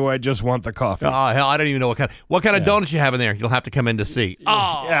or do I just want the coffee? Oh, hell, I don't even know what kind of donuts you have in there. You'll have to come in to see.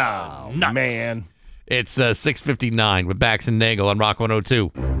 Oh, yeah, nuts. Man. It's 6:59 with Bax and Nagle on Rock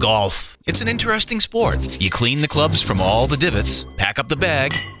 102. Golf. It's an interesting sport. You clean the clubs from all the divots, pack up the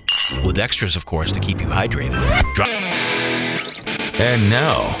bag, with extras, of course, to keep you hydrated. And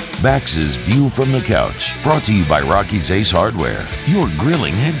now, Bax's View from the Couch, brought to you by Rocky's Ace Hardware, your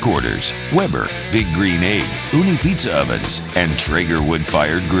grilling headquarters, Weber, Big Green Egg, Uni Pizza Ovens, and Traeger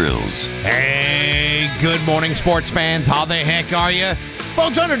wood-fired grills. Hey, good morning, sports fans. How the heck are you?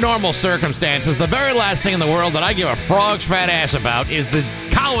 Folks, under normal circumstances, the very last thing in the world that I give a frog's fat ass about is the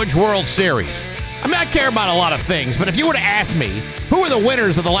College World Series. I mean, I care about a lot of things, but if you were to ask me who were the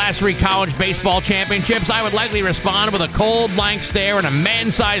winners of the last 3 college baseball championships, I would likely respond with a cold blank stare and a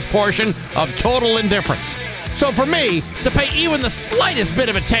man-sized portion of total indifference. So for me, to pay even the slightest bit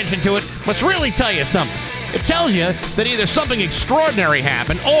of attention to it must really tell you something. It tells you that either something extraordinary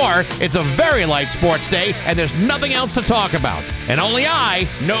happened or it's a very light sports day and there's nothing else to talk about. And only I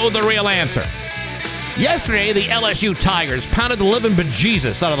know the real answer. Yesterday, the LSU Tigers pounded the living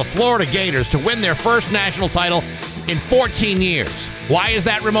bejesus out of the Florida Gators to win their first national title in 14 years. Why is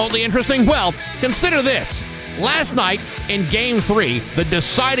that remotely interesting? Well, consider this. Last night, in Game 3, the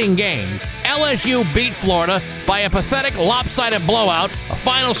deciding game, LSU beat Florida by a pathetic lopsided blowout, a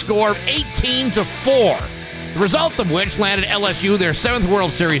final score of 18-4. The result of which landed LSU their 7th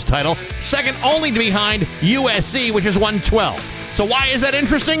World Series title, second only to behind USC, which has won 12. So why is that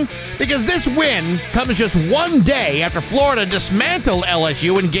interesting? Because this win comes just one day after Florida dismantled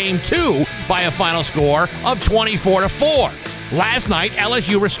LSU in Game 2 by a final score of 24-4. Last night,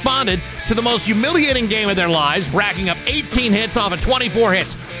 LSU responded to the most humiliating game of their lives, racking up 18 hits off of 24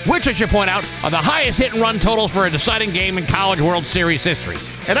 hits, which I should point out are the highest hit and run totals for a deciding game in College World Series history.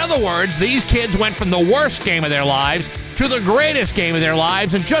 In other words, these kids went from the worst game of their lives to the greatest game of their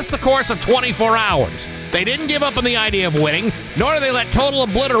lives in just the course of 24 hours. They didn't give up on the idea of winning, nor did they let total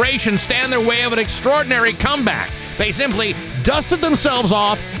obliteration stand in their way of an extraordinary comeback. They simply dusted themselves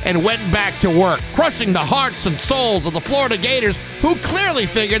off and went back to work, crushing the hearts and souls of the Florida Gators, who clearly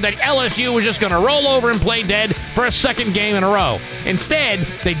figured that LSU was just going to roll over and play dead for a second game in a row. Instead,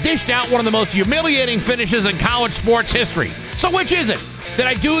 they dished out one of the most humiliating finishes in college sports history. So which is it? Did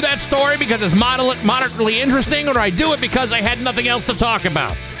I do that story because it's moderately interesting, or did I do it because I had nothing else to talk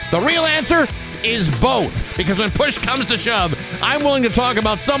about? The real answer is both, because when push comes to shove, I'm willing to talk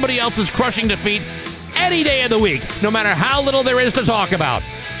about somebody else's crushing defeat any day of the week, no matter how little there is to talk about.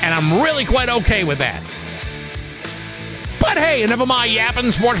 And I'm really quite okay with that. But hey, enough of my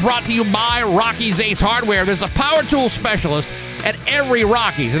yapping. Sports brought to you by Rocky's Ace Hardware. There's a power tool specialist at every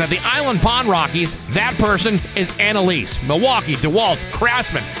Rockies, and at the Island Pond Rockies, that person is Annalise. Milwaukee, DeWalt,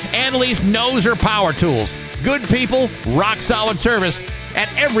 Craftsman. Annalise knows her power tools. Good people, rock-solid service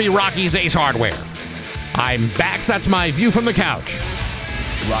at every Rocky's Ace Hardware. I'm Bax. That's my view from the couch.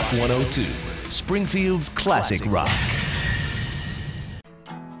 Rock 102, Springfield's classic rock.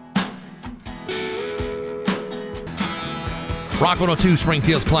 Rock 102,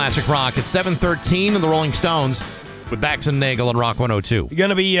 Springfield's classic rock. It's 7:13 of the Rolling Stones with Bax and Nagle on Rock 102. Going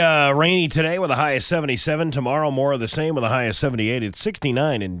to be rainy today with a high of 77. Tomorrow, more of the same with a high of 78. It's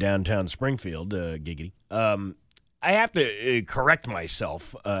 69 in downtown Springfield. Giggity. I have to correct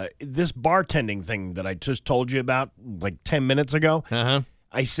myself. This bartending thing that I just told you about like 10 minutes ago,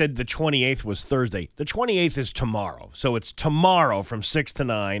 I said the 28th was Thursday. The 28th is tomorrow. So it's tomorrow from 6 to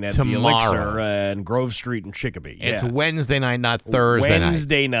 9 at the Elixir and Grove Street in Chicopee. It's Wednesday night, not Thursday night.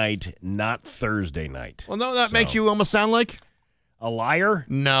 Wednesday night, not Thursday night. Well, no, that makes you almost sound like a liar?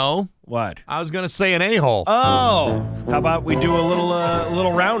 No. What? I was going to say an a-hole. Oh. How about we do a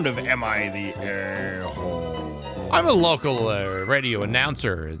little round of Am I the A-hole? I'm a local radio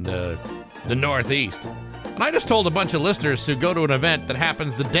announcer in the Northeast. And I just told a bunch of listeners to go to an event that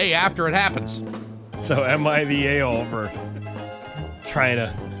happens the day after it happens. So am I the a-hole for trying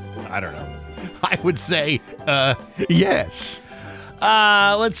to, I don't know. I would say, yes.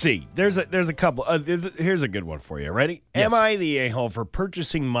 Let's see. There's a couple. Here's a good one for you. Ready? Yes. Am I the a-hole for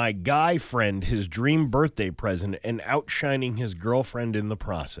purchasing my guy friend his dream birthday present and outshining his girlfriend in the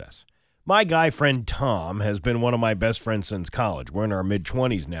process? My guy friend Tom has been one of my best friends since college. We're in our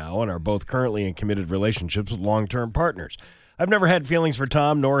mid-20s now and are both currently in committed relationships with long-term partners. I've never had feelings for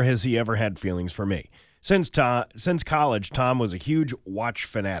Tom, nor has he ever had feelings for me. Since college, Tom was a huge watch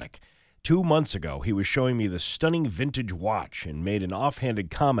fanatic. 2 months ago, he was showing me the stunning vintage watch and made an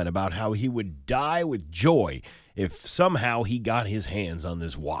offhanded comment about how he would die with joy if somehow he got his hands on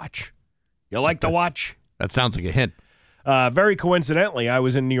this watch. You like the watch? That sounds like a hint. Very coincidentally, I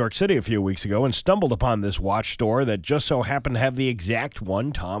was in New York City a few weeks ago and stumbled upon this watch store that just so happened to have the exact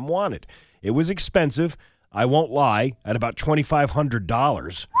one Tom wanted. It was expensive, I won't lie, at about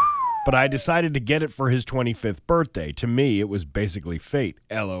 $2,500. but I decided to get it for his 25th birthday. To me, it was basically fate.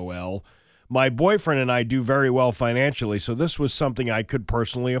 LOL. My boyfriend and I do very well financially, so this was something I could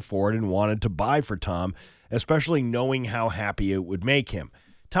personally afford and wanted to buy for Tom, especially knowing how happy it would make him.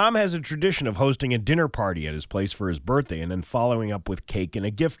 Tom has a tradition of hosting a dinner party at his place for his birthday and then following up with cake and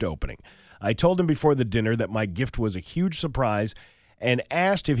a gift opening. I told him before the dinner that my gift was a huge surprise and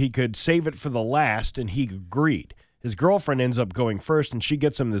asked if he could save it for the last, and he agreed. His girlfriend ends up going first, and she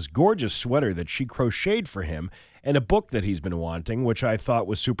gets him this gorgeous sweater that she crocheted for him and a book that he's been wanting, which I thought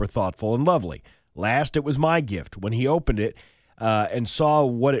was super thoughtful and lovely. Last, it was my gift. When he opened it and saw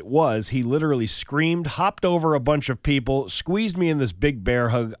what it was, he literally screamed, hopped over a bunch of people, squeezed me in this big bear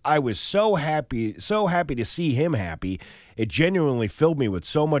hug. I was so happy to see him happy. It genuinely filled me with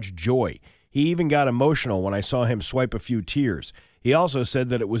so much joy. He even got emotional when I saw him swipe a few tears. He also said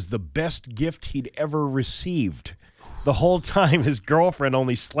that it was the best gift he'd ever received. The whole time, his girlfriend,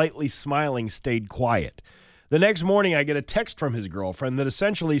 only slightly smiling, stayed quiet. The next morning, I get a text from his girlfriend that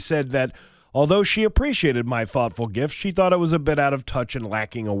essentially said that although she appreciated my thoughtful gift, she thought it was a bit out of touch and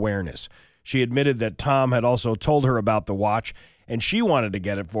lacking awareness. She admitted that Tom had also told her about the watch, and she wanted to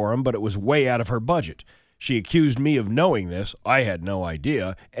get it for him, but it was way out of her budget. She accused me of knowing this, I had no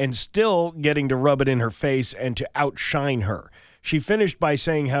idea, and still getting to rub it in her face and to outshine her. She finished by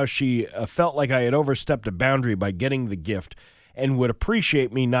saying how she felt like I had overstepped a boundary by getting the gift and would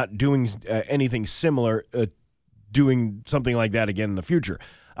appreciate me not doing anything similar, doing something like that again in the future.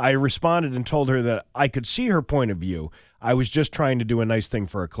 I responded and told her that I could see her point of view. I was just trying to do a nice thing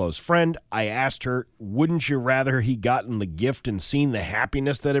for a close friend. I asked her, wouldn't you rather he gotten the gift and seen the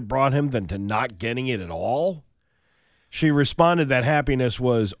happiness that it brought him than to not getting it at all? She responded that happiness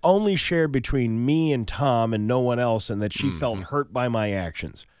was only shared between me and Tom and no one else, and that she felt hurt by my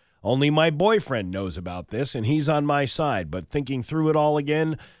actions. Only my boyfriend knows about this, and he's on my side. But thinking through it all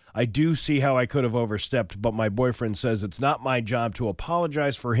again, I do see how I could have overstepped, but my boyfriend says it's not my job to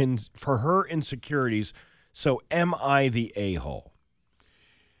apologize for her insecurities, so am I the a-hole?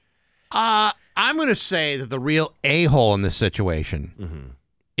 I'm going to say that the real a-hole in this situation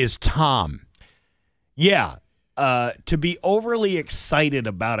is Tom. Yeah. To be overly excited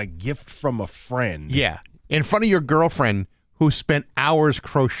about a gift from a friend. Yeah. In front of your girlfriend who spent hours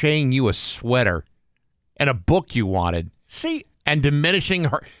crocheting you a sweater and a book you wanted. See, and diminishing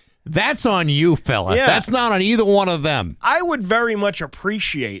her. That's on you, fella. Yeah. That's not on either one of them. I would very much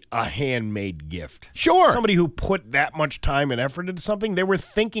appreciate a handmade gift. Sure. Somebody who put that much time and effort into something. They were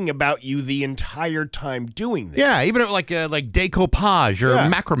thinking about you the entire time doing this. Yeah, even like decoupage or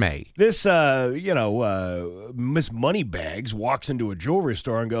macrame. This, Miss Moneybags walks into a jewelry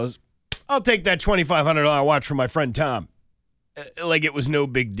store and goes, I'll take that $2,500 watch from my friend Tom. Like it was no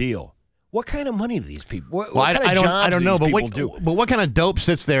big deal. What kind of money do these people? What kind of jobs I don't know, do these but people do? But what kind of dope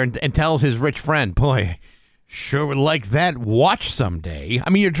sits there and tells his rich friend, boy, sure would like that watch someday. I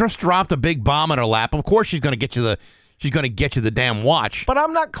mean, you just dropped a big bomb in her lap. Of course she's going to get you the damn watch. But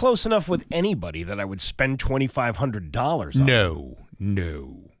I'm not close enough with anybody that I would spend $2,500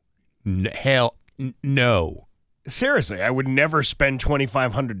 on. Hell, no. Seriously, I would never spend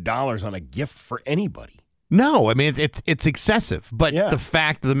 $2,500 on a gift for anybody. No, I mean, it's excessive. But Yeah. the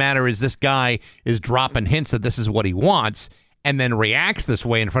fact of the matter is this guy is dropping hints that this is what he wants and then reacts this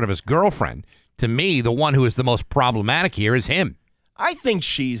way in front of his girlfriend. To me, the one who is the most problematic here is him. I think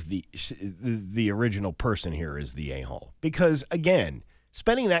she's the original person here is the a-hole. Because, again,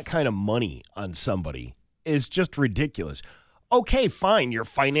 spending that kind of money on somebody is just ridiculous. Okay, fine, you're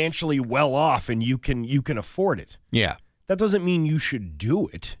financially well off and you can afford it. Yeah. That doesn't mean you should do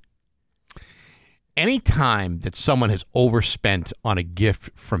it. Any time that someone has overspent on a gift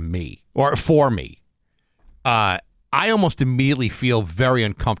from me or for me, I almost immediately feel very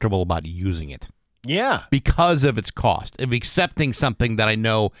uncomfortable about using it. Yeah. Because of its cost, of accepting something that I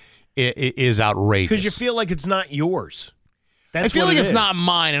know is outrageous. Because you feel like it's not yours. I feel like it's not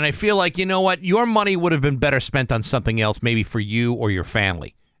mine, and I feel like, you know what, your money would have been better spent on something else, maybe for you or your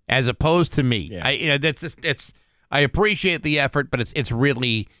family, as opposed to me. Yeah. I appreciate the effort, but it's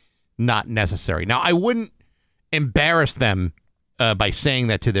really not necessary. Now, I wouldn't embarrass them by saying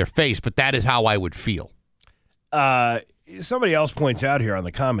that to their face, but that is how I would feel. Somebody else points out here on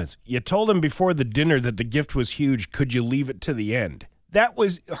the comments, you told him before the dinner that the gift was huge. Could you leave it to the end? That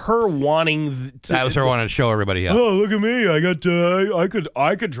was her wanting That was her wanting to show everybody up. Oh, look at me! I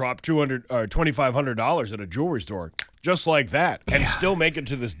could drop $2,500 at a jewelry store just like that and still make it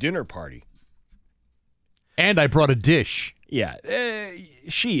to this dinner party. And I brought a dish. Yeah,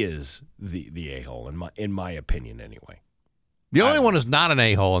 she is the a-hole in my opinion, anyway. The only one who's not an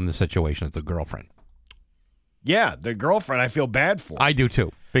a-hole in this situation is the girlfriend. Yeah, the girlfriend I feel bad for. I do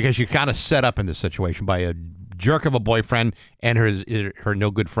too, because you kind of set up in this situation by a jerk of a boyfriend and her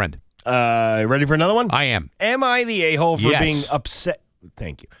no good friend. Ready for another one? I am. Am I the a-hole for Yes. being upset?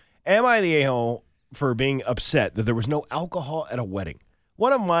 Thank you. Am I the a-hole for being upset that there was no alcohol at a wedding?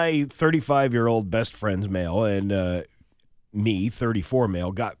 One of my 35-year-old best friends, male, and me, 34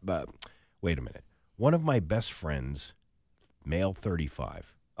 male, got. Wait a minute. One of my best friends, male,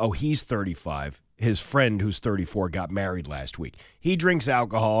 35. Oh, he's 35. His friend, who's 34, got married last week. He drinks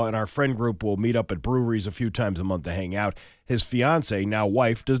alcohol, and our friend group will meet up at breweries a few times a month to hang out. His fiance, now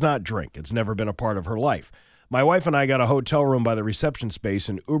wife, does not drink. It's never been a part of her life. My wife and I got a hotel room by the reception space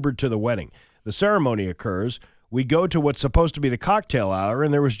and Ubered to the wedding. The ceremony occurs. We go to what's supposed to be the cocktail hour,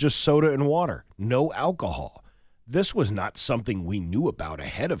 and there was just soda and water. No alcohol. This was not something we knew about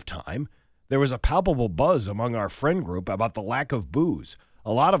ahead of time. There was a palpable buzz among our friend group about the lack of booze.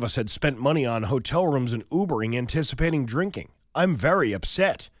 A lot of us had spent money on hotel rooms and Ubering, anticipating drinking. I'm very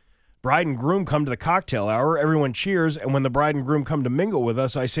upset. Bride and groom come to the cocktail hour, everyone cheers, and when the bride and groom come to mingle with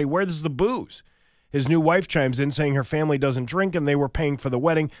us, I say, "Where's the booze?" His new wife chimes in saying her family doesn't drink and they were paying for the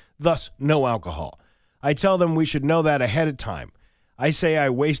wedding, thus no alcohol. I tell them we should know that ahead of time. I say I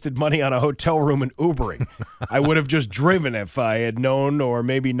wasted money on a hotel room and Ubering. I would have just driven if I had known, or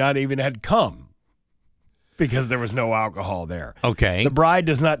maybe not even had come, because there was no alcohol there. Okay. The bride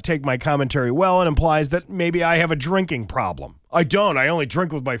does not take my commentary well and implies that maybe I have a drinking problem. I don't. I only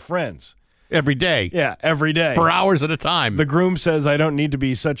drink with my friends. Every day. Yeah, every day. For hours at a time. The groom says I don't need to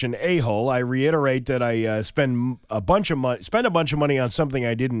be such an a-hole. I reiterate that I spend a bunch of money on something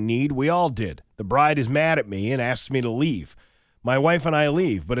I didn't need. We all did. The bride is mad at me and asks me to leave. My wife and I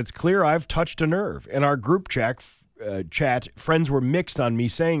leave, but it's clear I've touched a nerve. In our group chat, friends were mixed on me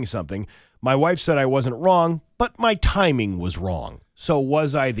saying something. My wife said I wasn't wrong, but my timing was wrong. So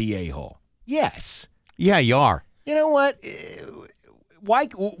was I the a-hole? Yes. Yeah, you are. You know what? Why?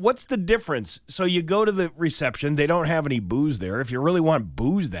 What's the difference? So you go to the reception. They don't have any booze there. If you really want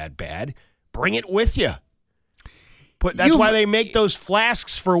booze that bad, bring it with you. That's why they make those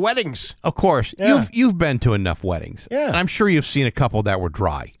flasks for weddings. Of course. Yeah. You've been to enough weddings. Yeah. And I'm sure you've seen a couple that were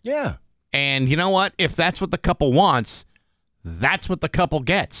dry. Yeah. And you know what? If that's what the couple wants, that's what the couple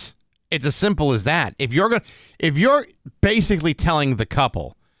gets. It's as simple as that. If you're basically telling the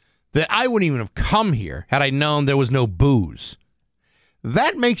couple that I wouldn't even have come here had I known there was no booze,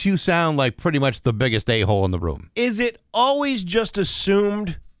 that makes you sound like pretty much the biggest a-hole in the room. Is it always just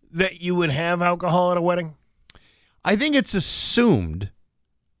assumed that you would have alcohol at a wedding? I think it's assumed,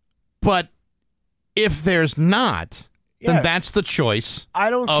 but if there's not, then that's the choice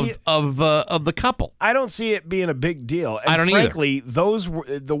of the couple. I don't see it being a big deal. And I don't frankly,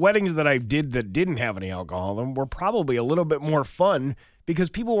 the weddings that I did that didn't have any alcohol in them were probably a little bit more fun because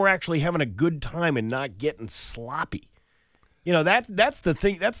people were actually having a good time and not getting sloppy. You know, that's the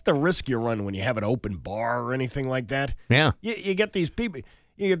thing. That's the risk you run when you have an open bar or anything like that. Yeah. You get these people,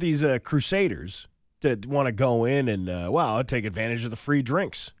 you get these crusaders that want to go in and, take advantage of the free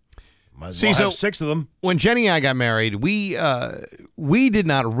drinks. Might as well have 6 of them. When Jenny and I got married, we did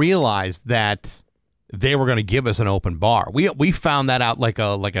not realize that they were going to give us an open bar. We found that out like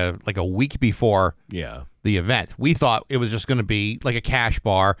a week before the event. We thought it was just going to be like a cash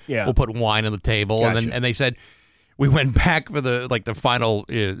bar. Yeah. We'll put wine on the table, Gotcha. and they said we went back for the final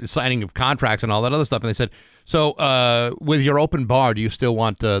signing of contracts and all that other stuff, and they said, so with your open bar, do you still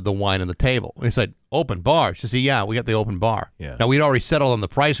want the wine on the table? And we said, open bar? She said, yeah, we got the open bar. Yeah. Now, we'd already settled on the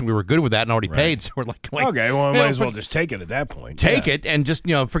price, and we were good with that and already paid, so we're like, okay, well, might as well just take it at that point. Take it and just,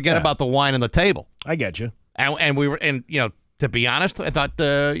 forget about the wine on the table. I get you. And we were, to be honest, I thought,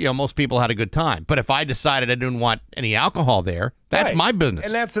 most people had a good time. But if I decided I didn't want any alcohol there, that's my business.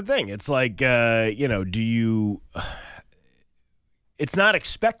 And that's the thing. It's like, do you... It's not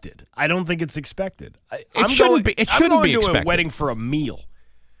expected. I don't think it's expected. It shouldn't be I'm going to expected. a wedding for a meal.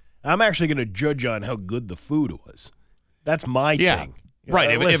 I'm actually going to judge on how good the food was. That's my thing. Right.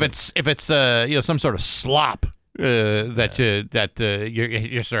 If it's some sort of slop that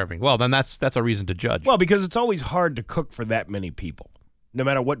you're serving, well, then that's a reason to judge. Well, because it's always hard to cook for that many people, no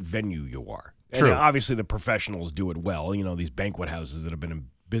matter what venue you are. True. And obviously, the professionals do it well. These banquet houses that have been in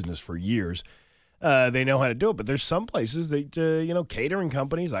business for years. They know how to do it, but there's some places that catering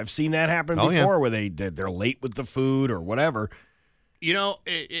companies. I've seen that happen before, where they're late with the food or whatever.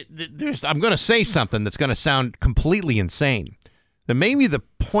 I'm going to say something that's going to sound completely insane. That maybe the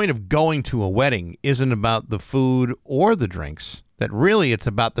point of going to a wedding isn't about the food or the drinks. that really it's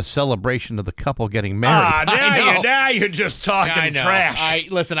about the celebration of the couple getting married. Now you're just talking I know. trash.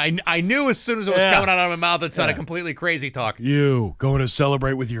 Listen, I knew as soon as it was coming out of my mouth, it sounded completely crazy talk. You going to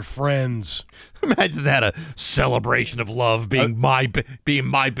celebrate with your friends. Imagine that, a celebration of love being my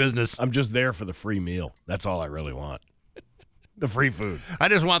business. I'm just there for the free meal. That's all I really want. The free food. I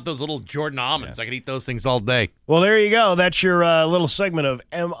just want those little Jordan almonds. I could eat those things all day. Well, there you go. That's your little segment of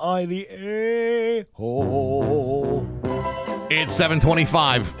Am I the A-hole? It's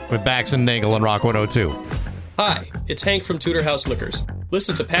 7:25 with Bax and Nagle on Rock 102. Hi, it's Hank from Tudor House Liquors.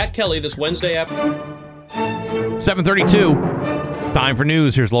 Listen to Pat Kelly this Wednesday after 7:32. Time for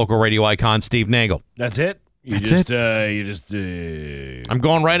news. Here's local radio icon Steve Nagle. That's it? You That's just I'm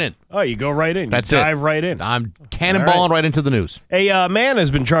going right in. Oh, you go right in. That's dive right in. I'm cannonballing right into the news. A man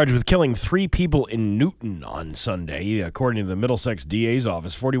has been charged with killing 3 people in Newton on Sunday. According to the Middlesex DA's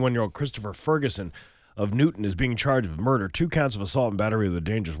office, 41-year-old Christopher Ferguson of Newton is being charged with murder, 2 counts of assault and battery with a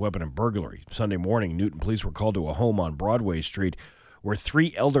dangerous weapon and burglary. Sunday morning, Newton police were called to a home on Broadway Street where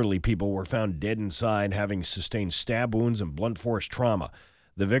 3 elderly people were found dead inside, having sustained stab wounds and blunt force trauma.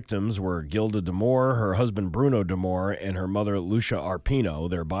 The victims were Gilda D'Amore, her husband Bruno D'Amore, and her mother Lucia Arpino.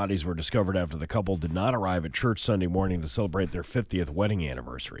 Their bodies were discovered after the couple did not arrive at church Sunday morning to celebrate their 50th wedding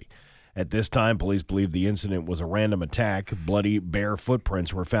anniversary. At this time, police believe the incident was a random attack. Bloody, bare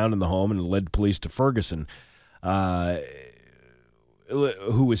footprints were found in the home and led police to Ferguson,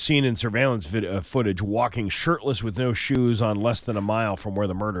 who was seen in surveillance footage walking shirtless with no shoes on less than a mile from where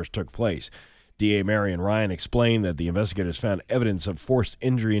the murders took place. DA Marion Ryan explained that the investigators found evidence of forced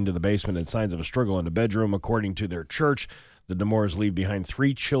injury into the basement and signs of a struggle in the bedroom. According to their church, the D'Amores leave behind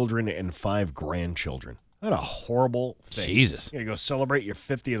 3 children and 5 grandchildren. What a horrible thing. Jesus. You're going to go celebrate your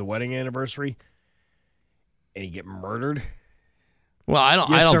 50th wedding anniversary and you get murdered? Well, I don't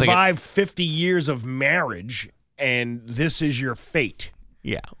think survive 50 years of marriage and this is your fate.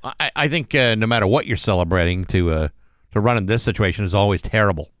 Yeah. I think no matter what you're celebrating, to run in this situation is always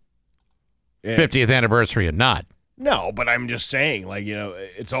terrible. Yeah. 50th anniversary or not. No, but I'm just saying,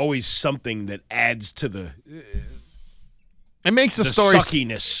 it's always something that adds to the it makes the story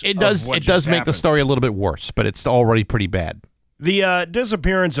suckiness. It does make the story a little bit worse, but it's already pretty bad. The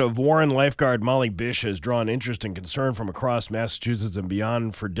disappearance of Warren lifeguard Molly Bish has drawn interest and concern from across Massachusetts and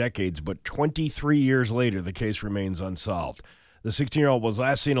beyond for decades, but 23 years later, the case remains unsolved. The 16-year-old was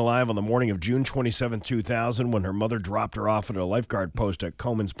last seen alive on the morning of June 27, 2000, when her mother dropped her off at a lifeguard post at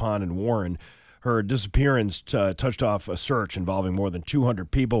Comans Pond in Warren. Her disappearance touched off a search involving more than 200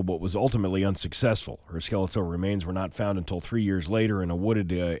 people, but was ultimately unsuccessful. Her skeletal remains were not found until 3 years later in a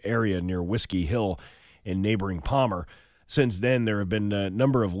wooded area near Whiskey Hill in neighboring Palmer. Since then, there have been a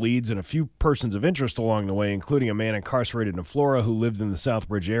number of leads and a few persons of interest along the way, including a man incarcerated in Florida who lived in the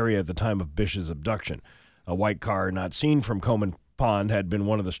Southbridge area at the time of Bish's abduction. A white car not seen from Coman Pond had been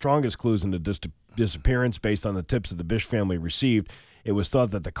one of the strongest clues in the disappearance based on the tips that the Bish family received. It was thought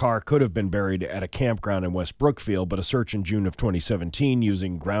that the car could have been buried at a campground in West Brookfield, but a search in June of 2017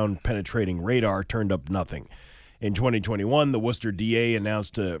 using ground-penetrating radar turned up nothing. In 2021, the Worcester DA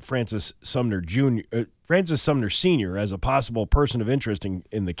announced Francis Sumner Sr. as a possible person of interest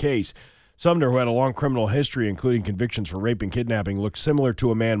in the case. Sumner, who had a long criminal history, including convictions for rape and kidnapping, looked similar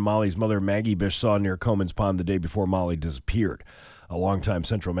to a man Molly's mother, Maggie Bish, saw near Comans Pond the day before Molly disappeared. A longtime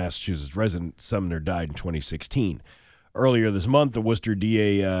central Massachusetts resident, Sumner died in 2016. Earlier this month, the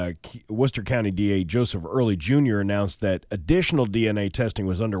Worcester County DA Joseph Early Jr. announced that additional DNA testing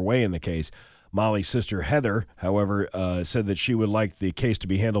was underway in the case. Molly's sister, Heather, however, said that she would like the case to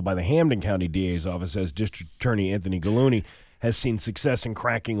be handled by the Hampden County DA's office, as District Attorney Anthony Gallooni has seen success in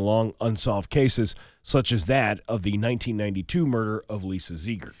cracking long unsolved cases, such as that of the 1992 murder of Lisa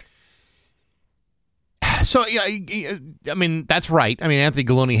Ziegert. So, yeah, I mean, that's right. I mean, Anthony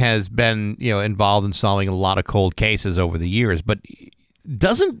Gallooni has been, involved in solving a lot of cold cases over the years, but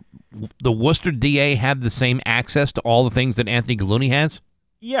doesn't the Worcester DA have the same access to all the things that Anthony Gallooni has?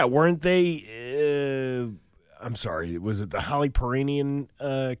 Yeah, weren't they? I'm sorry, was it the Holly Peranian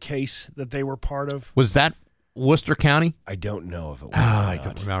case that they were part of? Was that Worcester County? I don't know if it was. I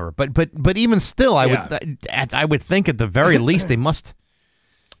don't remember. But even still, I would think at the very least they must.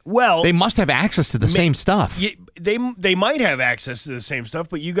 Well, they must have access to the same stuff. They might have access to the same stuff,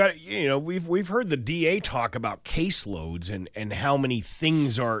 but you got we've heard the DA talk about caseloads and how many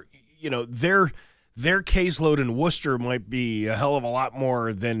things are their caseload in Worcester might be a hell of a lot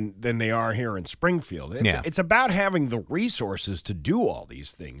more than they are here in Springfield. It's about having the resources to do all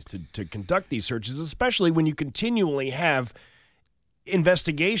these things, to conduct these searches, especially when you continually have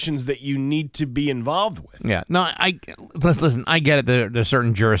investigations that you need to be involved with. Yeah. No, listen, I get it. There's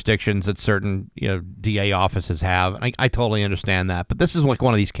certain jurisdictions that certain DA offices have. And I totally understand that. But this is like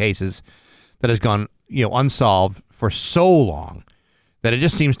one of these cases that has gone unsolved for so long that it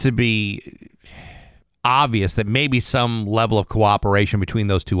just seems to be obvious that maybe some level of cooperation between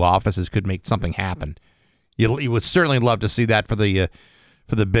those two offices could make something happen. You would certainly love to see that for the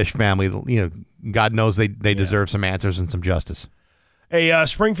Bish family. God knows they deserve some answers and some justice. A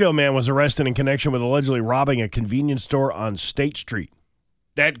Springfield man was arrested in connection with allegedly robbing a convenience store on State Street.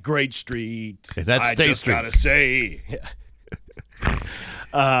 That great street. That's State I just Street. gotta say.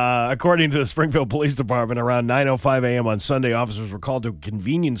 According to the Springfield Police Department, around 9:05 a.m. on Sunday, officers were called to a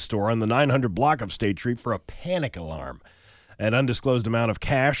convenience store on the 900 block of State Street for a panic alarm. An undisclosed amount of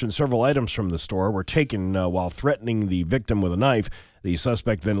cash and several items from the store were taken while threatening the victim with a knife. The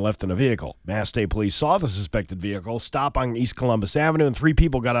suspect then left in a vehicle. Mass State Police saw the suspected vehicle stop on East Columbus Avenue, and 3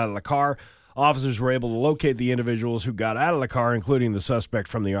 people got out of the car. Officers were able to locate the individuals who got out of the car, including the suspect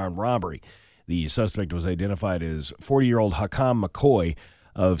from the armed robbery. The suspect was identified as 40-year-old Hakam McCoy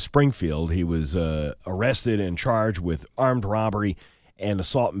of Springfield. He was arrested and charged with armed robbery and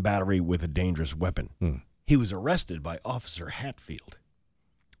assault and battery with a dangerous weapon. He was arrested by Officer Hatfield.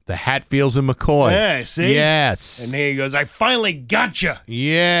 The Hatfields and McCoy. Yeah, see? Yes. And there he goes, I finally got you.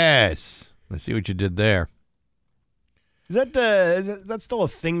 Yes. I see what you did there. Is that still a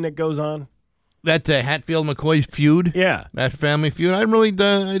thing that goes on? That Hatfield McCoy feud? Yeah. That family feud? I really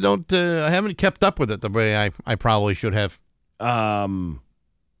I haven't kept up with it the way I probably should have.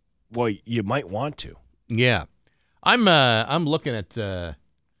 Well, you might want to. Yeah. I'm looking at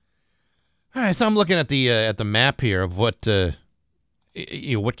all right, so I'm looking at the map here of what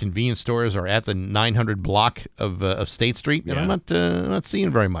what convenience stores are at the 900 block of State Street, and Yeah. I'm not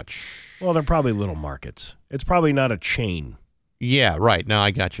seeing very much. Well, they're probably little markets. It's probably not a chain. Yeah, right. No,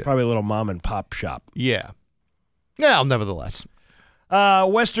 I got you. Probably a little mom and pop shop. Yeah. Well, nevertheless.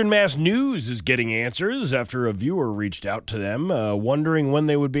 Western Mass News is getting answers after a viewer reached out to them, wondering when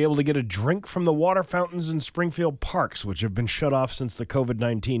they would be able to get a drink from the water fountains in Springfield parks, which have been shut off since the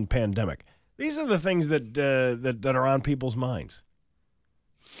COVID-19 pandemic. These are the things that are on people's minds.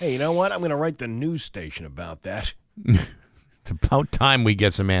 Hey, you know what? I'm going to write the news station about that. It's about time we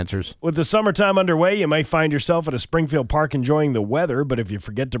get some answers. With the summertime underway, you might find yourself at a Springfield park enjoying the weather, but if you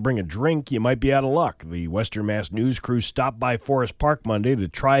forget to bring a drink, you might be out of luck. The Western Mass News crew stopped by Forest Park Monday to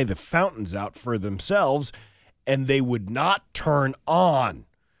try the fountains out for themselves, and they would not turn on.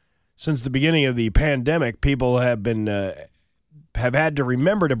 Since the beginning of the pandemic, people have had to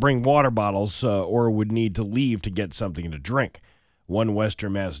remember to bring water bottles or would need to leave to get something to drink. One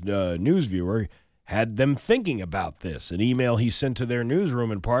Western Mass News viewer had them thinking about this. An email he sent to their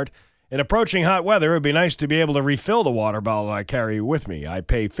newsroom in part, in approaching hot weather, it would be nice to be able to refill the water bottle I carry with me. I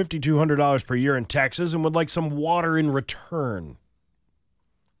pay $5,200 per year in taxes and would like some water in return.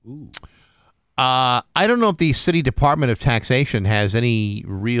 Ooh. I don't know if the City Department of Taxation has any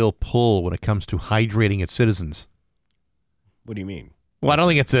real pull when it comes to hydrating its citizens. What do you mean? Well, I don't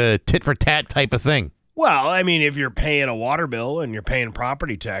think it's a tit-for-tat type of thing. Well, I mean, if you're paying a water bill and you're paying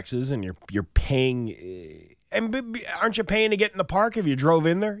property taxes and you're paying, aren't you paying to get in the park if you drove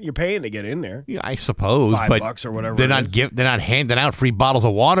in there? You're paying to get in there. Yeah, I suppose, but $5 or whatever. They're not handing out free bottles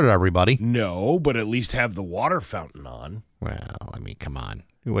of water to everybody. No, but at least have the water fountain on. Well, I mean, come on.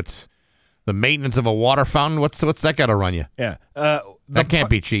 What's the maintenance of a water fountain? What's that got to run you? Yeah, that can't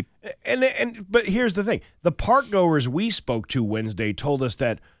be cheap. But here's the thing: the park goers we spoke to Wednesday told us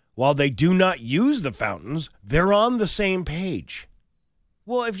that while they do not use the fountains, they're on the same page.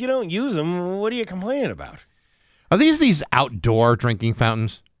 Well, if you don't use them, what are you complaining about? Are these outdoor drinking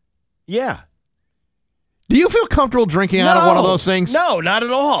fountains? Yeah. Do you feel comfortable drinking out of one of those things? No, not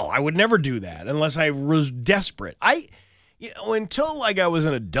at all. I would never do that unless I was desperate. Until I was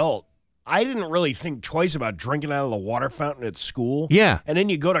an adult, I didn't really think twice about drinking out of the water fountain at school. Yeah. And then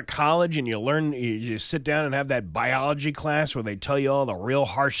you go to college and you sit down and have that biology class where they tell you all the real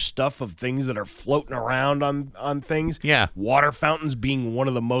harsh stuff of things that are floating around on things. Yeah. Water fountains being one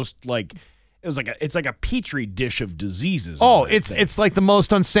of the most it's like a petri dish of diseases. Oh, it's like the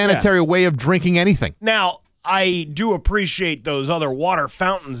most unsanitary way of drinking anything. Now, I do appreciate those other water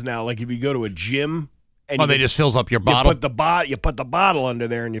fountains now, like if you go to a gym. And they just fills up your bottle? You put the bottle under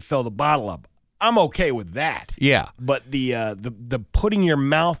there and you fill the bottle up. I'm okay with that. Yeah. But the putting your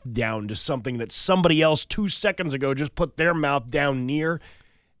mouth down to something that somebody else 2 seconds ago just put their mouth down near,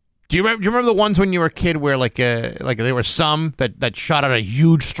 Do you remember the ones when you were a kid where like there were some that shot out a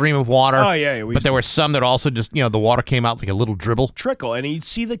huge stream of water? Oh, yeah. But there were some that also just, the water came out like a little dribble. Trickle, and you'd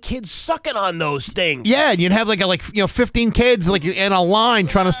see the kids sucking on those things. Yeah, and you'd have 15 kids like in a line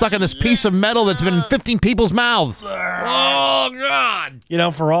trying to suck on this piece of metal that's been in 15 people's mouths. Oh, God.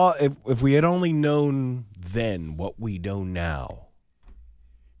 If we had only known then what we know now.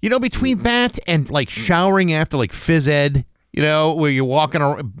 Between that and like showering after like phys ed, where you're walking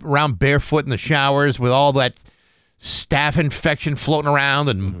around barefoot in the showers with all that staph infection floating around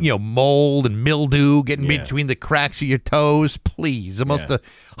and, mold and mildew getting between the cracks of your toes. Please.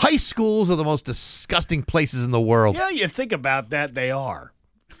 High schools are the most disgusting places in the world. Yeah, you think about that, they are.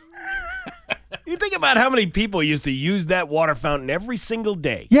 You think about how many people used to use that water fountain every single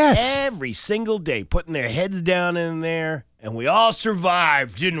day. Yes. Every single day, putting their heads down in there, and we all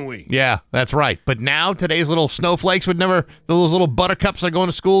survived, didn't we? Yeah, that's right. But now, today's little snowflakes those little buttercups that are going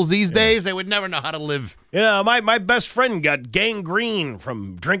to schools these days, they would never know how to live. My best friend got gangrene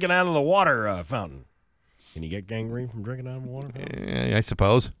from drinking out of the water fountain. Can you get gangrene from drinking out of a water fountain? Yeah, I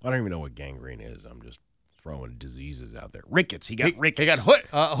suppose. I don't even know what gangrene is. I'm just throwing diseases out there. Rickets. He got rickets. He got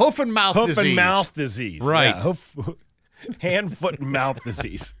hoof and mouth disease. Hoof and mouth disease. Right. Yeah, hand, foot, and mouth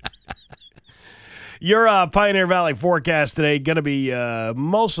disease. Your Pioneer Valley forecast today going to be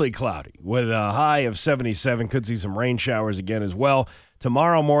mostly cloudy with a high of 77. Could see some rain showers again as well.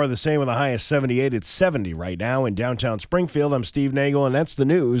 Tomorrow, more of the same with a high of 78. It's 70 right now in downtown Springfield. I'm Steve Nagle, and that's the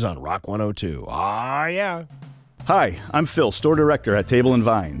news on Rock 102. Ah, yeah. Hi, I'm Phil, store director at Table &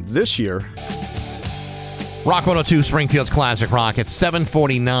 Vine. This year, Rock 102, Springfield's Classic Rock at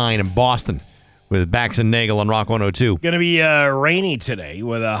 7:49 in Boston with Bax and Nagle on Rock 102. Going to be rainy today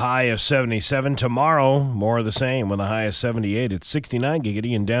with a high of 77. Tomorrow, more of the same with a high of 78. It's 69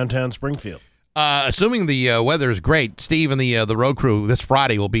 giggity in downtown Springfield. Assuming the weather is great, Steve and the road crew this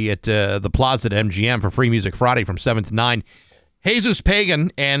Friday will be at the Plaza at MGM for Free Music Friday from 7 to 9. Jesus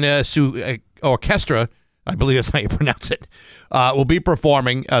Pagan and Su Orchestra, I believe that's how you pronounce it, will be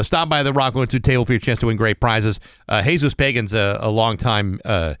performing. Stop by the Rock 102 table for your chance to win great prizes. Jesus Pagan's a longtime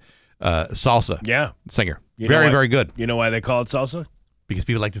salsa singer. Very good. You know why they call it salsa? Because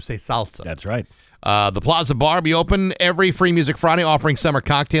people like to say salsa. That's right. The Plaza Bar will be open every Free Music Friday, offering summer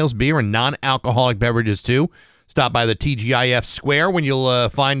cocktails, beer, and non-alcoholic beverages, too. Stop by the TGIF Square when you'll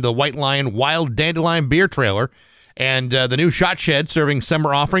find the White Lion Wild Dandelion Beer Trailer and the new Shot Shed serving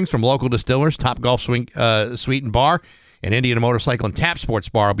summer offerings from local distillers. Top Golf Suite and Bar and Indian Motorcycle and Tap Sports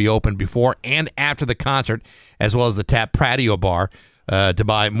Bar will be open before and after the concert, as well as the Tap Patio Bar to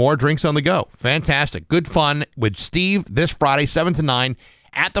buy more drinks on the go. Fantastic. Good fun with Steve this Friday, 7 to 9.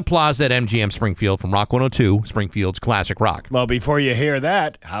 At the Plaza at MGM Springfield from Rock 102, Springfield's Classic Rock. Well, before you hear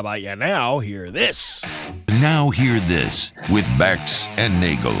that, how about you now hear this? Now hear this with Bax and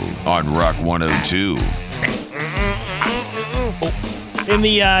Nagle on Rock 102. In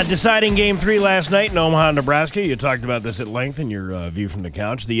the deciding Game 3 last night in Omaha, Nebraska, you talked about this at length in your view from the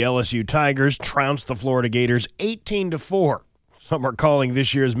couch. The LSU Tigers trounced the Florida Gators 18-4. Some are calling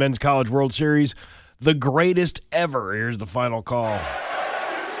this year's Men's College World Series the greatest ever. Here's the final call.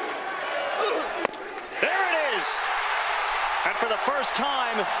 And for the first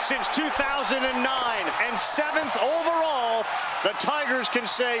time since 2009 and 7th overall, the Tigers can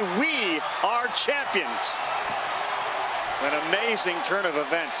say, we are champions. An amazing turn of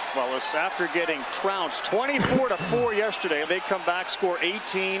events, fellas. After getting trounced 24-4 yesterday, they come back, score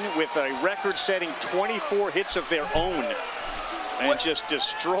 18 with a record-setting 24 hits of their own. And just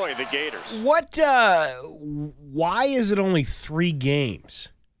destroy the Gators. Why is it only 3 games?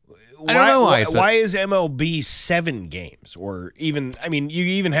 I don't know why is MLB 7 games, or even? I mean, you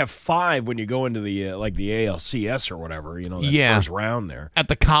even have 5 when you go into the the ALCS or whatever. First round there. At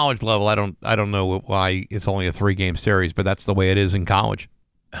the college level, I don't know why it's only a 3-game series, but that's the way it is in college.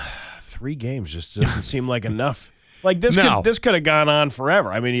 3 games just doesn't seem like enough. Like this could have gone on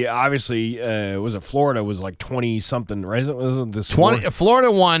forever. I mean, obviously, was it Florida was like 20 something, right? Wasn't this 20?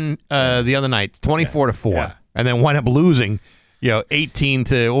 Florida won the other night, 24-4, and then wound up losing. 18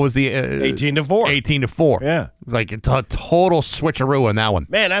 to what was the 18-4. 18-4. Yeah, like a total switcheroo in that one.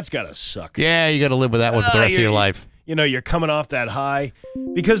 Man, that's gotta suck. Yeah, you got to live with that one for the rest of your life. You're coming off that high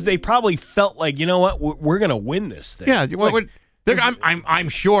because they probably felt like, you know what, we're gonna win this thing. Yeah, I'm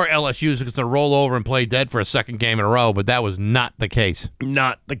sure LSU is going to roll over and play dead for a second game in a row, but that was not the case.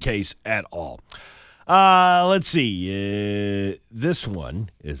 Not the case at all. Let's see. This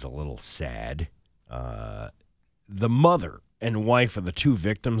one is a little sad. The mother and wife of the 2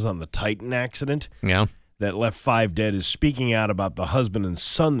 victims on the Titan accident that left 5 dead is speaking out about the husband and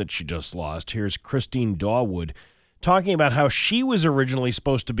son that she just lost. Here's Christine Dawood talking about how she was originally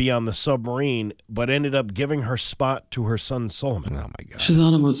supposed to be on the submarine, but ended up giving her spot to her son Solomon. Oh, my God.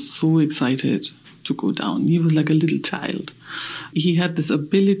 Shahzada was so excited to go down. He was like a little child. He had this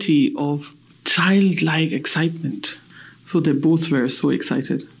ability of childlike excitement. So they both were so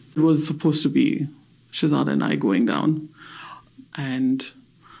excited. It was supposed to be Shahzada and I going down.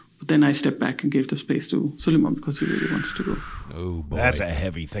 But then I stepped back and gave the space to Suleiman because he really wanted to go. Oh, boy. That's a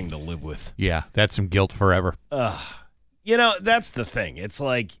heavy thing to live with. Yeah, that's some guilt forever. That's the thing. It's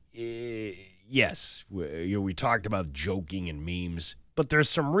like, yes, we talked about joking and memes, but there's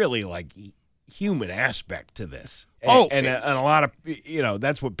some really, like, human aspect to this. And a lot of,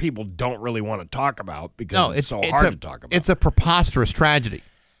 that's what people don't really want to talk about because it's so hard to talk about. It's a preposterous tragedy,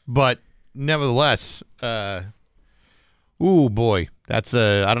 but nevertheless, boy, that's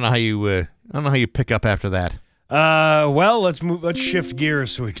I don't know how you pick up after that. Well, let's shift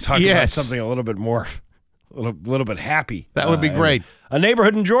gears so we can talk about something a little bit more, a little bit happy. That would be great. A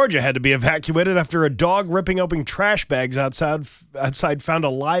neighborhood in Georgia had to be evacuated after a dog ripping open trash bags outside found a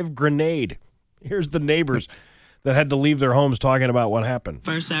live grenade. Here's the neighbors that had to leave their homes talking about what happened.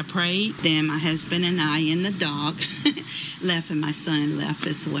 First I prayed, then my husband and I and the dog left, and my son left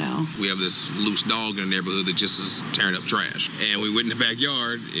as well. We have this loose dog in the neighborhood that just is tearing up trash. And we went in the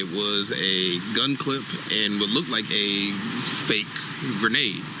backyard. It was a gun clip and what looked like a fake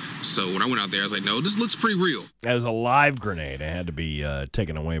grenade. So when I went out there, I was like, no, this looks pretty real. That was a live grenade. It had to be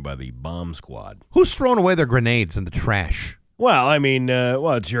taken away by the bomb squad. Who's throwing away their grenades in the trash? Well, I mean,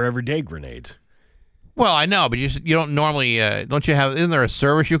 it's your everyday grenades. Well, I know, but you don't normally, don't you have, isn't there a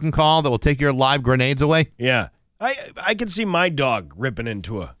service you can call that will take your live grenades away? Yeah. I can see my dog ripping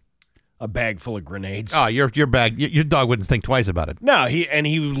into a bag full of grenades. Oh, your dog wouldn't think twice about it. No,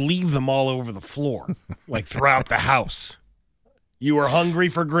 he would leave them all over the floor, like throughout the house. You were hungry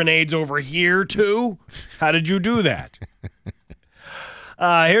for grenades over here, too? How did you do that?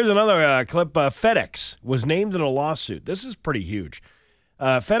 Here's another clip. FedEx was named in a lawsuit. This is pretty huge.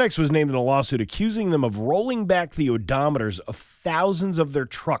 FedEx was named in a lawsuit accusing them of rolling back the odometers of thousands of their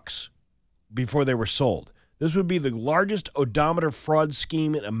trucks before they were sold. This would be the largest odometer fraud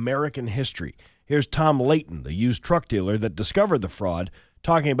scheme in American history. Here's Tom Layton, the used truck dealer that discovered the fraud,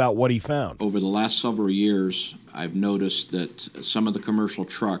 talking about what he found. Over the last several years, I've noticed that some of the commercial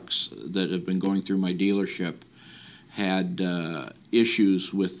trucks that have been going through my dealership had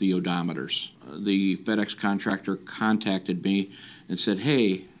issues with the odometers. The FedEx contractor contacted me and said,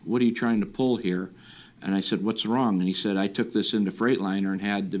 hey, what are you trying to pull here? And I said, what's wrong? And he said, I took this into Freightliner and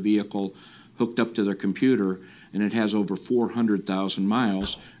had the vehicle hooked up to their computer, and it has over 400,000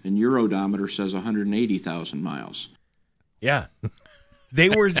 miles, and your odometer says 180,000 miles. Yeah. They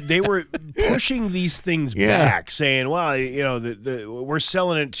were pushing these things back, saying, "Well, we're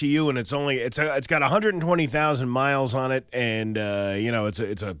selling it to you, and it's got 120,000 miles on it, and it's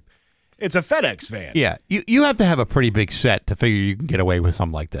a FedEx van." Yeah, you have to have a pretty big set to figure you can get away with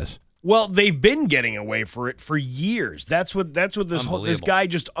something like this. Well, they've been getting away for it for years. That's what this guy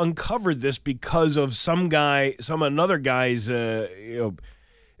just uncovered this because of another guy's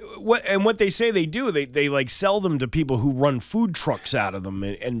What they say they do, they like sell them to people who run food trucks out of them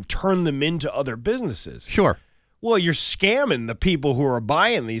and turn them into other businesses. Sure. Well, you're scamming the people who are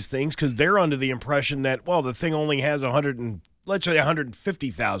buying these things because they're under the impression that, well, the thing only has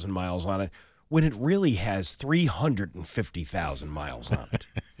 150,000 miles on it, when it really has 350,000 miles on it.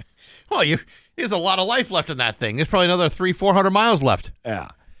 Well, there's a lot of life left in that thing. There's probably another 300-400 miles left.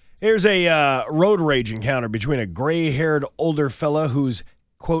 Yeah. Here's a road rage encounter between a gray-haired older fella who's,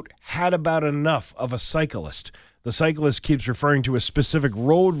 quote, had about enough of a cyclist. The cyclist keeps referring to a specific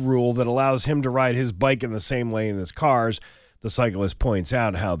road rule that allows him to ride his bike in the same lane as cars. The cyclist points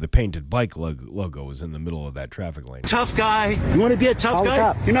out how the painted bike logo is in the middle of that traffic lane. Tough guy. You want to be a tough guy?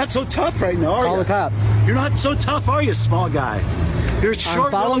 Cops. You're not so tough right now, are you? Call the cops. You're not so tough, are you, small guy? You're a short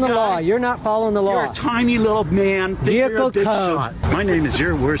I'm following little the guy. law. You're not following the law. You're a tiny little man. Think you're a big shot. My name is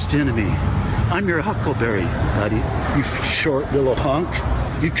your worst enemy. I'm your huckleberry, buddy. You short little hunk.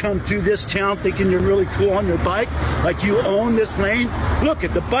 You come through this town thinking you're really cool on your bike, like you own this lane. Look,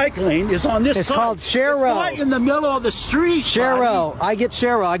 at the bike lane is on this side. It's called share row. It's right in the middle of the street, share row. I get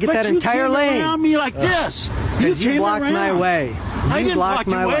share row. I get that entire lane. You came around me like this. You blocked my way. I didn't block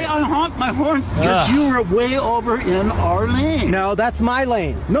your way. I honked my horn because you were way over in our lane. No, that's my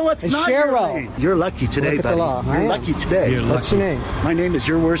lane. No, it's not your lane. You're lucky today, buddy. You're lucky today. What's your name? My name is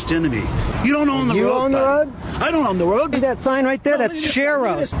your worst enemy. You don't own the road. You own the road? I don't own the road. See that sign right there? That's share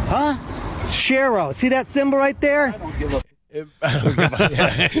row. Huh? Share row. See that symbol right there?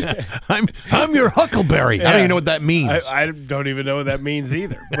 I'm your huckleberry. Yeah. I don't even know what that means. I don't even know what that means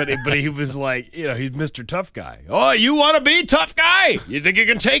either. But he was like, he's Mr. Tough Guy. Oh, you want to be tough guy? You think you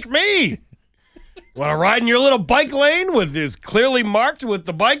can take me? Want to ride in your little bike lane with this clearly marked with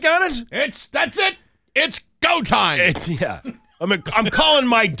the bike on it? That's it. It's go time. I'm calling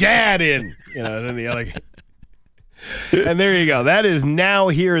my dad in. And then the other. And there you go. That is Now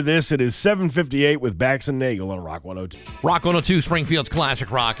Hear This. It is 7:58 with Bax and Nagle on Rock 102. Rock 102, Springfield's Classic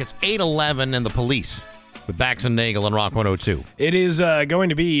Rock. It's 8:11 and the Police with Bax and Nagle on Rock 102. It is going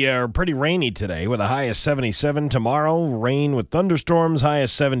to be pretty rainy today with a high of 77. Tomorrow, rain with thunderstorms, high of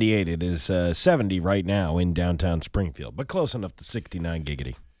 78. It is 70 right now in downtown Springfield, but close enough to 69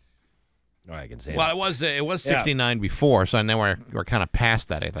 giggity. Oh, I can say Well, that. it was 69 before, so now we're kind of past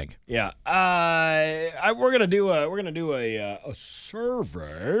that, I think. Yeah. We're gonna do a survey.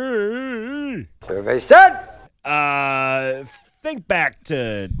 Survey said. Think back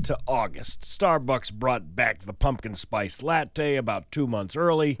to August. Starbucks brought back the pumpkin spice latte about 2 months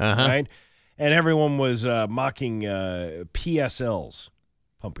early, right? And everyone was mocking PSL's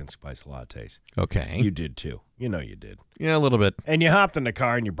pumpkin spice lattes. Okay. You did too. You know you did. Yeah, a little bit. And you hopped in the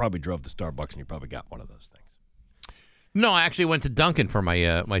car and you probably drove to Starbucks and you probably got one of those things. No, I actually went to Dunkin' for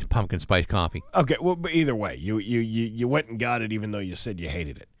my my pumpkin spice coffee. Okay, well, but either way, you went and got it even though you said you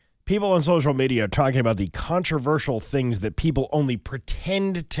hated it. People on social media are talking about the controversial things that people only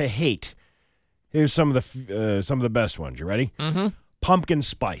pretend to hate. Here's some of the best ones. You ready? Mm-hmm. Pumpkin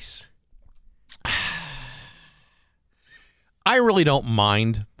spice. I really don't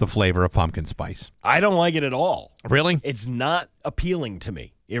mind the flavor of pumpkin spice. I don't like it at all. Really? It's not appealing to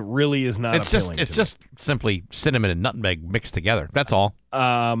me. It really is not appealing It's just simply cinnamon and nutmeg mixed together. That's all.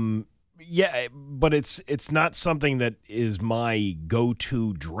 Yeah, but it's not something that is my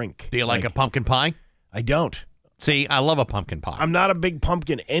go-to drink. Do you like a pumpkin pie? I don't. See, I love a pumpkin pie. I'm not a big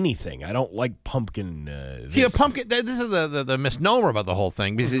pumpkin anything. I don't like pumpkin. See, a pumpkin. This is the misnomer about the whole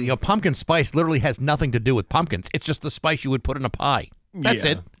thing because pumpkin spice literally has nothing to do with pumpkins. It's just the spice you would put in a pie. That's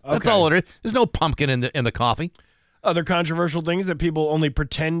it. That's all it is. There's no pumpkin in the coffee. Other controversial things that people only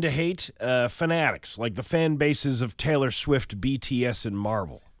pretend to hate: fanatics, like the fan bases of Taylor Swift, BTS, and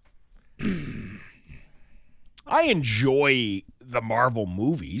Marvel. I enjoy the Marvel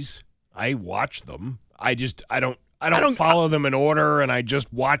movies. I watch them. I don't follow them in order, and I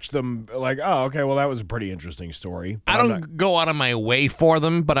just watch them like, oh, okay, well, that was a pretty interesting story. But I don't go out of my way for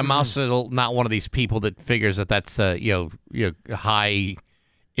them, but I'm also not one of these people that figures that that's high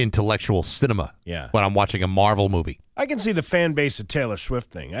intellectual cinema. Yeah. When I'm watching a Marvel movie. I can see the fan base of Taylor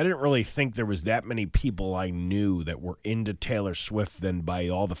Swift thing. I didn't really think there was that many people I knew that were into Taylor Swift than by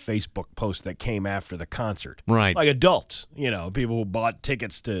all the Facebook posts that came after the concert. Right. Like adults, people who bought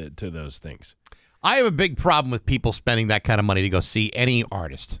tickets to those things. I have a big problem with people spending that kind of money to go see any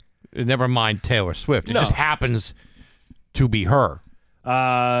artist. Never mind Taylor Swift. It just happens to be her.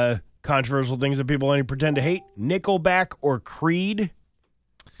 Controversial things that people only pretend to hate. Nickelback or Creed.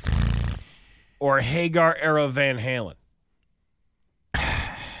 Or Hagar era Van Halen.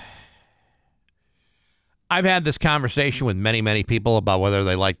 I've had this conversation with many, many people about whether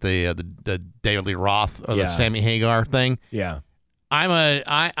they like the David Lee Roth or the Sammy Hagar thing. Yeah.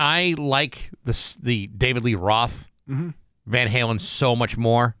 I like the David Lee Roth, Van Halen so much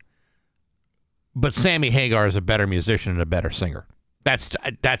more, but Sammy Hagar is a better musician and a better singer.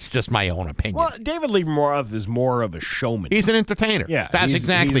 That's just my own opinion. Well, David Lee Roth is more of a showman. He's an entertainer. Yeah, that's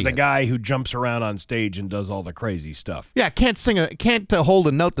exactly he's the guy who jumps around on stage and does all the crazy stuff. Yeah, can't hold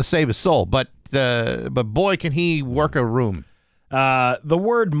a note to save his soul, but boy, can he work a room. The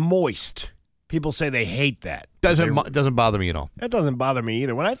word moist. People say they hate that. Doesn't bother me at all. That doesn't bother me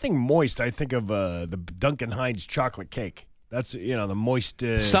either. When I think moist, I think of the Duncan Hines chocolate cake. That's the moist.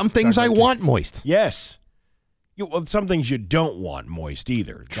 Some things I want moist. Yes. Well, some things you don't want moist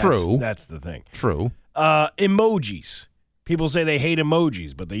either. True. That's the thing. True. Emojis. People say they hate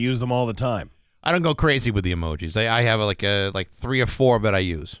emojis, but they use them all the time. I don't go crazy with the emojis. I have like 3 or 4 that I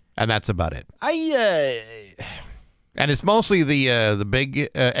use, and that's about it. And it's mostly the big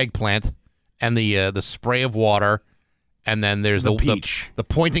eggplant and the spray of water, and then there's the peach, the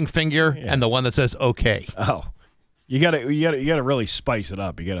pointing finger, and the one that says okay. Oh. You gotta really spice it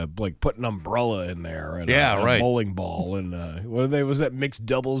up. You gotta put an umbrella in there and a bowling ball and was that mixed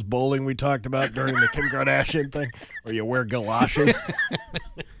doubles bowling we talked about during the Kim Kardashian thing, where you wear galoshes.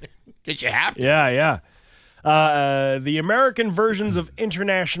 Because you have to. Yeah. The American versions of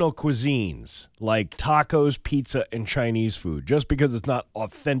international cuisines like tacos, pizza, and Chinese food, just because it's not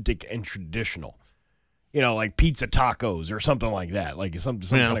authentic and traditional. Like pizza tacos or something like that, like some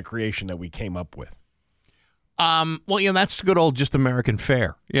kind of creation that we came up with. Well, that's good old just American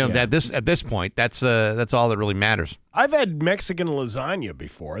fare. At this point, that's all that really matters. I've had Mexican lasagna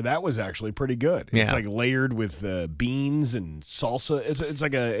before. That was actually pretty good. It's Yeah. like layered with beans and salsa.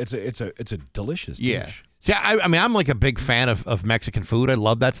 It's a delicious dish. See, I mean, I'm like a big fan of Mexican food. I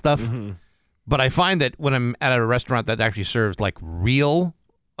love that stuff. Mm-hmm. But I find that when I'm at a restaurant that actually serves like real,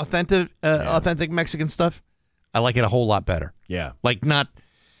 authentic Mexican stuff, I like it a whole lot better. Yeah. Like not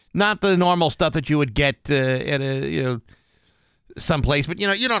the normal stuff that you would get at a someplace, but you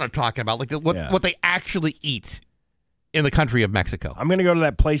know what I'm talking about, like what they actually eat in the country of Mexico. I'm gonna go to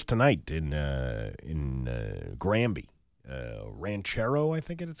that place tonight in Granby, Ranchero, I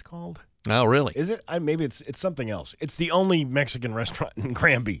think it's called. Oh, really? Is it? Maybe it's something else. It's the only Mexican restaurant in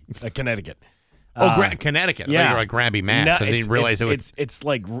Granby, Connecticut. Connecticut. Yeah, I were like Granby, Mass. I didn't realize it was. It's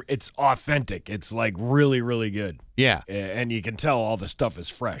like it's authentic. It's like really, really good. Yeah, and you can tell all the stuff is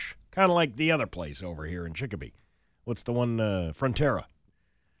fresh. Kind of like the other place over here in Chicopee. What's the one? Frontera.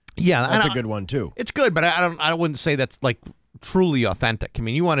 Yeah, that's a good one too. It's good, but I wouldn't say that's like truly authentic. I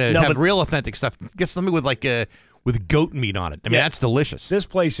mean, you want to have real authentic stuff. Get something with like with goat meat on it. I mean, that's delicious. This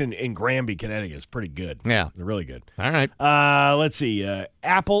place in Granby, Connecticut is pretty good. Yeah, they're really good. All right. Let's see.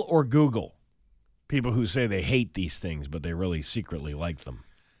 Apple or Google? People who say they hate these things, but they really secretly like them.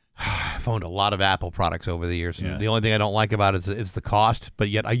 I've owned a lot of Apple products over the years. Yeah. The only thing I don't like about it is the cost, but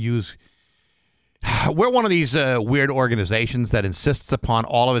yet I use... We're one of these weird organizations that insists upon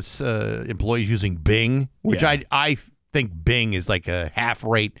all of its employees using Bing, which I think Bing is like a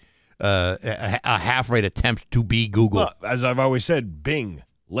half-rate attempt to be Google. Well, as I've always said, Bing,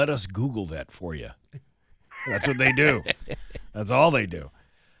 let us Google that for you. That's what they do. That's all they do.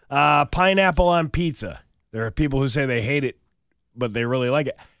 Pineapple on pizza. There are people who say they hate it, but they really like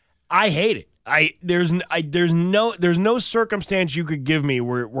it. I hate it. There's no circumstance you could give me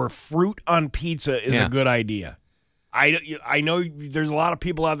where fruit on pizza is a good idea. I know there's a lot of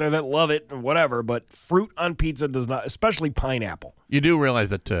people out there that love it and whatever, but fruit on pizza does not, especially pineapple. You do realize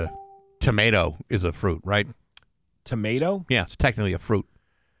that tomato is a fruit, right? Tomato? Yeah, it's technically a fruit.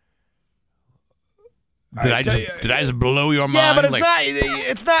 Did I just blow your mind? Yeah, but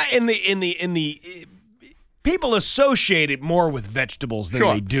it's not in the people associate it more with vegetables than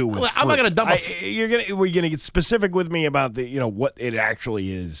they do with fruit. I'm not going to dump we're going to get specific with me about what it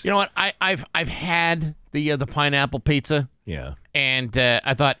actually is. You know what? I've had the pineapple pizza. Yeah. And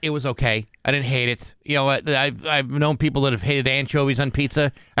I thought it was okay. I didn't hate it. You know, I've known people that have hated anchovies on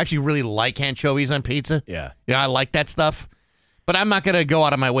pizza. I actually really like anchovies on pizza. Yeah. You know, I like that stuff. But I'm not going to go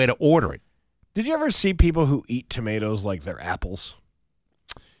out of my way to order it. Did you ever see people who eat tomatoes like they're apples?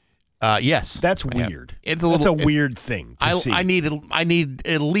 Yes. That's weird. It's That's a weird thing to see. I need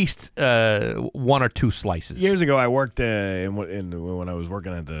at least 1 or 2 slices. Years ago, I worked when I was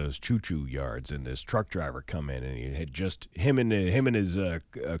working at those choo-choo yards, and this truck driver come in, and he had just him and his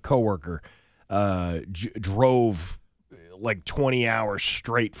coworker drove like 20 hours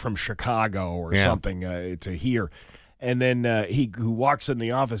straight from Chicago or something to here. And then he walks in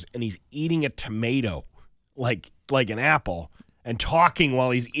the office, and he's eating a tomato like an apple and talking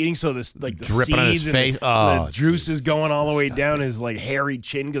while he's eating. So the dripping on his face. The juice is going all the way down his like hairy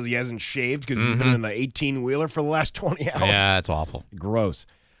chin because he hasn't shaved because he's been in the 18-wheeler for the last 20 hours. Yeah, that's awful. Gross.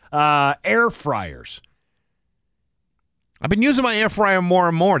 Air fryers. I've been using my air fryer more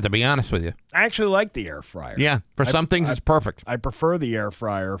and more, to be honest with you. I actually like the air fryer. Yeah, for some things it's perfect. I prefer the air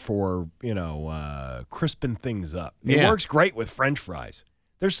fryer for, crisping things up. It works great with French fries.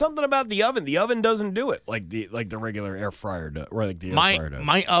 There's something about the oven. The oven doesn't do it like the regular air fryer does, or like the air fryer does.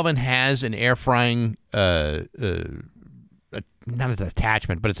 My oven has an air frying, not an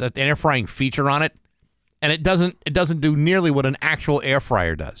attachment, but it's an air frying feature on it, and it doesn't do nearly what an actual air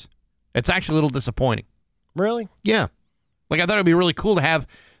fryer does. It's actually a little disappointing. Really? Yeah. Like, I thought it would be really cool to have,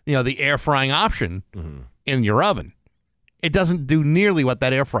 the air frying option in your oven. It doesn't do nearly what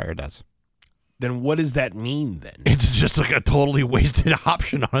that air fryer does. Then what does that mean then? It's just like a totally wasted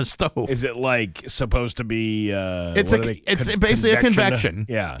option on a stove. Is it like supposed to be it's basically a convection.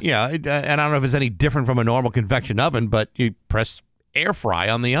 Yeah. Yeah, and I don't know if it's any different from a normal convection oven, but you press air fry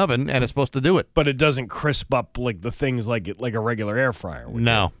on the oven and it's supposed to do it. But it doesn't crisp up like the things like a regular air fryer would.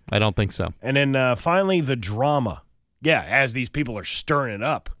 No, I don't think so. And then finally the drama. Yeah, as these people are stirring it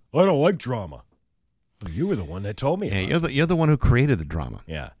up. I don't like drama. Well, you were the one that told me. Yeah, you're the one who created the drama.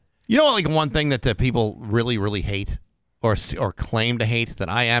 Yeah. You know, like one thing that people really, really hate or claim to hate that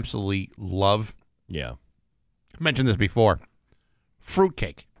I absolutely love? Yeah. I've mentioned this before.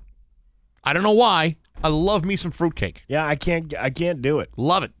 Fruitcake. I don't know why. I love me some fruitcake. Yeah, I can't do it.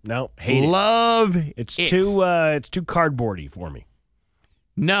 Love it. No, hate love it. It's too cardboardy for me.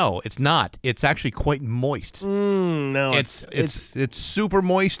 No, it's not. It's actually quite moist. No, it's super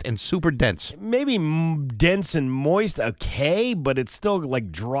moist and super dense. Maybe dense and moist, okay, but it's still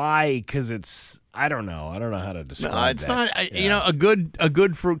like dry because it's. I don't know. I don't know how to describe. No, it's that. not. You know, a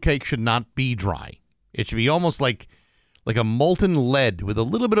good fruitcake should not be dry. It should be almost like a molten lead with a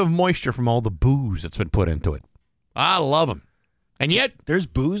little bit of moisture from all the booze that's been put into it. I love them, and yet there's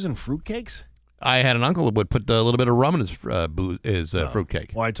booze in fruitcakes. I had an uncle that would put a little bit of rum in his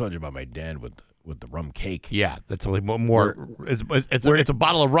fruitcake. Well, I told you about my dad with the rum cake. Yeah, that's really more. It's a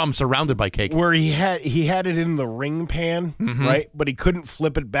bottle of rum surrounded by cake. Where he had it in the ring pan, right? But he couldn't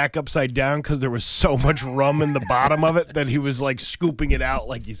flip it back upside down because there was so much rum in the bottom of it that he was like scooping it out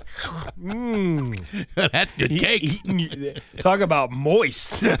like he's. That's good cake. Talk about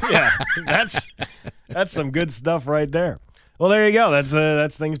moist. Yeah, that's some good stuff right there. Well, there you go.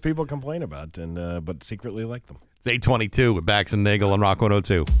 That's things people complain about, and but secretly like them. It's 8:22 with Bax and Nagle on Rock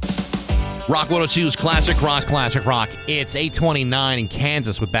 102. Rock 102's Classic Rock. It's 8:29 in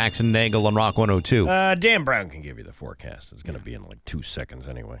Kansas with Bax and Nagle on Rock 102. Dan Brown can give you the forecast. It's going to be in like 2 seconds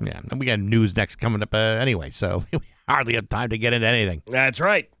anyway. Yeah, and we got news next coming up anyway, so we hardly have time to get into anything. That's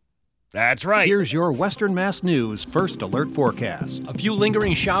right. Here's your Western Mass News First Alert forecast. A few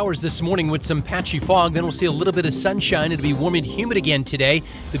lingering showers this morning with some patchy fog. Then we'll see a little bit of sunshine. It'll be warm and humid again today.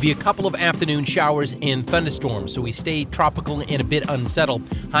 There'll be a couple of afternoon showers and thunderstorms, so we stay tropical and a bit unsettled.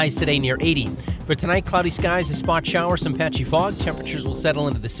 Highs today near 80. For tonight, cloudy skies, a spot shower, some patchy fog. Temperatures will settle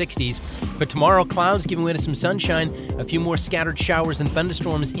into the 60s. For tomorrow, clouds giving way to some sunshine. A few more scattered showers and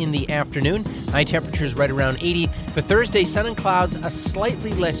thunderstorms in the afternoon. High temperatures right around 80. For Thursday, sun and clouds, a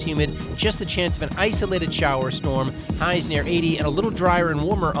slightly less humid. Just a chance of an isolated shower or storm. Highs near 80 and a little drier and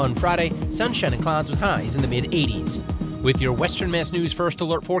warmer on Friday. Sunshine and clouds with highs in the mid-80s. With your Western Mass News First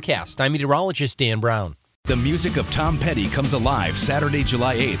Alert forecast, I'm meteorologist Dan Brown. The music of Tom Petty comes alive Saturday,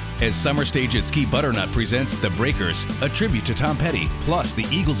 July 8th as Summer Stage at Ski Butternut presents The Breakers, a tribute to Tom Petty, plus the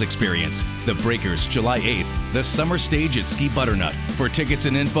Eagles Experience. The Breakers, July 8th, the Summer Stage at Ski Butternut. For tickets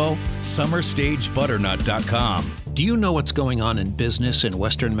and info, summerstagebutternut.com. Do you know what's going on in business in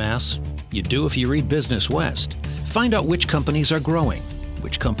Western Mass? You do if you read Business West. Find out which companies are growing,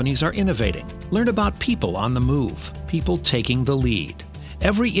 which companies are innovating. Learn about people on the move, people taking the lead.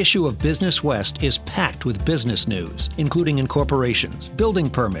 Every issue of Business West is packed with business news, including incorporations, building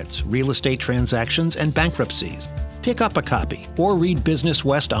permits, real estate transactions, and bankruptcies. Pick up a copy or read Business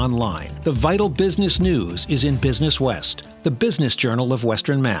West online. The vital business news is in Business West, the business journal of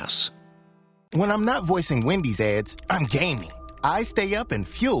Western Mass. When I'm not voicing Wendy's ads, I'm gaming. I stay up and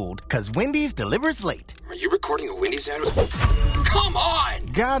fueled because Wendy's delivers late. Are you recording a Wendy's ad? Come on!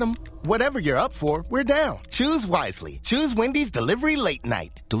 Got 'em. Whatever you're up for, we're down. Choose wisely. Choose Wendy's Delivery Late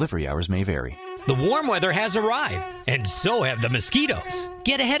Night. Delivery hours may vary. The warm weather has arrived, and so have the mosquitoes.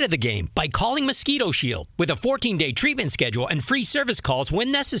 Get ahead of the game by calling Mosquito Shield with a 14-day treatment schedule and free service calls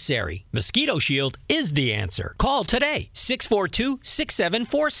when necessary. Mosquito Shield is the answer. Call today,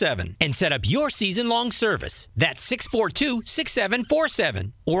 642-6747, and set up your season-long service. That's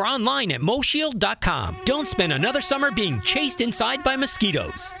 642-6747, or online at moshield.com. Don't spend another summer being chased inside by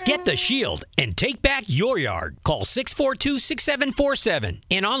mosquitoes. Get the shield and take back your yard. Call 642-6747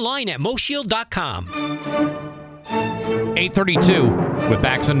 and online at moshield.com. 8:32 with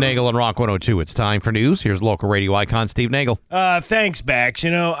Bax and Nagle on Rock 102. It's time for news. Here's local radio icon Steve Nagle. Thanks, Bax.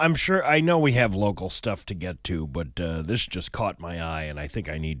 You know, I know we have local stuff to get to, but this just caught my eye, and I think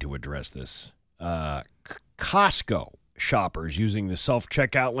I need to address this. Costco shoppers using the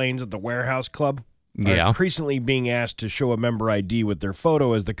self-checkout lanes at the Warehouse Club are increasingly being asked to show a member ID with their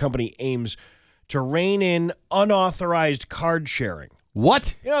photo as the company aims to rein in unauthorized card sharing.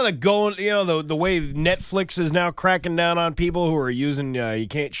 What? You know, the way Netflix is now cracking down on people who are using, you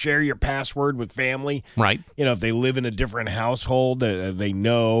can't share your password with family. Right. You know, if they live in a different household, they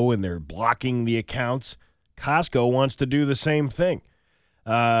know, and they're blocking the accounts. Costco wants to do the same thing.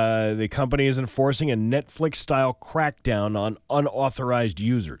 The company is enforcing a Netflix-style crackdown on unauthorized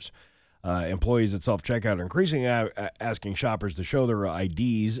users. Employees at self-checkout are increasingly asking shoppers to show their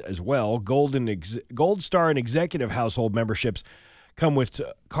IDs as well. Gold Star and Executive household memberships come with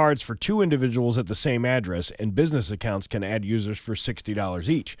cards for two individuals at the same address, and business accounts can add users for $60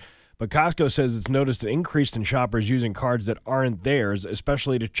 each. But Costco says it's noticed an increase in shoppers using cards that aren't theirs,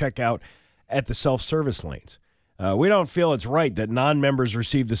 especially to check out at the self-service lanes. We don't feel it's right that non-members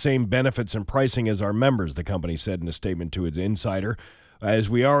receive the same benefits and pricing as our members, the company said in a statement to its insider. As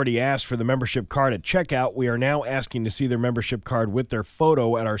we already asked for the membership card at checkout, we are now asking to see their membership card with their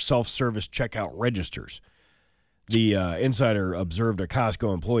photo at our self-service checkout registers. The insider observed a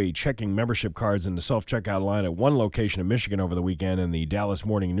Costco employee checking membership cards in the self-checkout line at one location in Michigan over the weekend, and the Dallas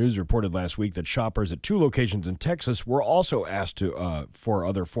Morning News reported last week that shoppers at 2 locations in Texas were also asked for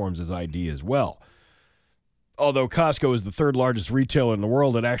other forms of ID as well. Although Costco is the 3rd largest retailer in the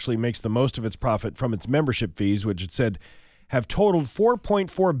world, it actually makes the most of its profit from its membership fees, which it said have totaled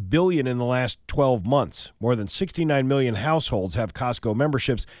 $4.4 billion in the last 12 months. More than 69 million households have Costco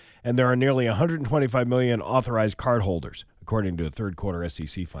memberships, and there are nearly 125 million authorized cardholders, according to third quarter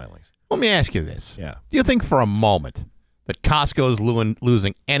SEC filings. Let me ask you this. Yeah. Do you think for a moment that Costco is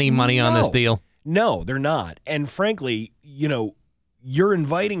losing any money on this deal? No, they're not. And frankly, you're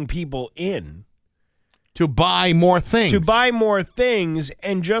inviting people in to buy more things.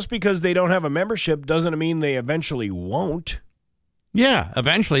 And just because they don't have a membership doesn't mean they eventually won't. Yeah,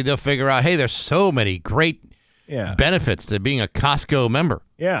 eventually they'll figure out, hey, there's so many great benefits to being a Costco member.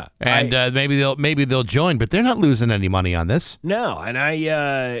 Yeah. And maybe they'll join, but they're not losing any money on this. No, and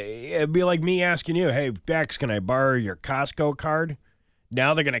it'd be like me asking you, hey, Bax, can I borrow your Costco card?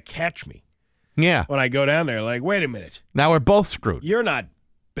 Now they're going to catch me. Yeah. When I go down there, like, wait a minute. Now we're both screwed. You're not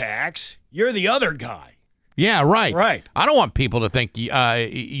Bax. You're the other guy. Yeah, right. Right. I don't want people to think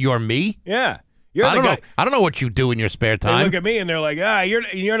you're me. Yeah. I don't know what you do in your spare time. They look at me and they're like,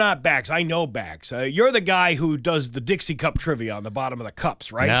 you're not Bax. I know Bax. You're the guy who does the Dixie Cup trivia on the bottom of the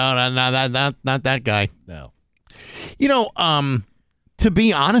cups, right? No, not that guy. No. To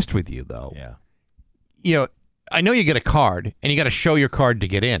be honest with you, though, I know you get a card and you got to show your card to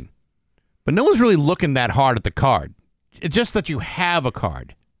get in, but no one's really looking that hard at the card. It's just that you have a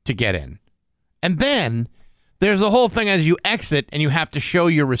card to get in. And then there's the whole thing as you exit and you have to show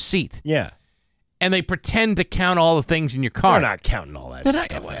your receipt. Yeah. And they pretend to count all the things in your card. They're not counting all that stuff.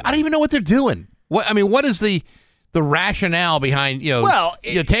 I don't even know what they're doing. What is the rationale behind,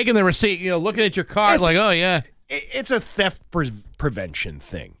 you're taking the receipt, looking at your card like, oh, yeah. It's a theft prevention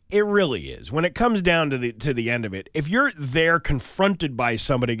thing. It really is. When it comes down to the end of it, if you're there confronted by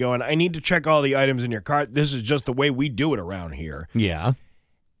somebody going, I need to check all the items in your cart, this is just the way we do it around here. Yeah.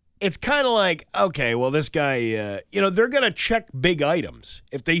 It's kind of like, okay, well, this guy, they're going to check big items.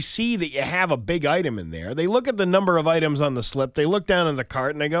 If they see that you have a big item in there, they look at the number of items on the slip, they look down in the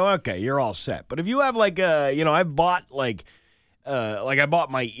cart, and they go, okay, you're all set. But if you have I've bought I bought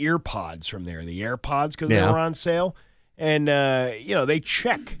my ear pods from there, the AirPods, because they were on sale. And, they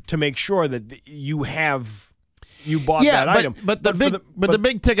check to make sure that you bought that item. But the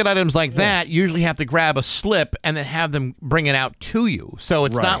big ticket items like that usually have to grab a slip and then have them bring it out to you. So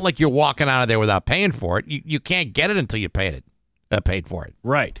it's not like you're walking out of there without paying for it. You can't get it until you paid for it.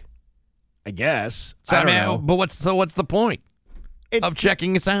 Right. I guess. So, I don't know. But what's the point of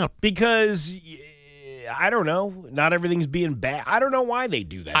checking this out? Because I don't know. Not everything's being bad. I don't know why they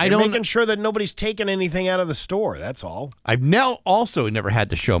do that. They're making sure that nobody's taking anything out of the store. That's all. I've also never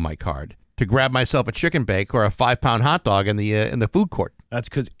had to show my card to grab myself a chicken bake or a 5-pound hot dog in the food court. That's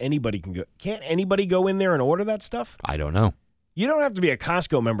because anybody can go. Can't anybody go in there and order that stuff? I don't know. You don't have to be a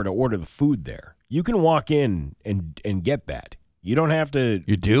Costco member to order the food there. You can walk in and get that. You don't have to.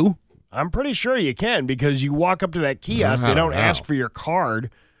 You do? I'm pretty sure you can because you walk up to that kiosk. They don't ask for your card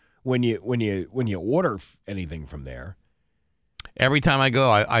when you order anything from there. Every time I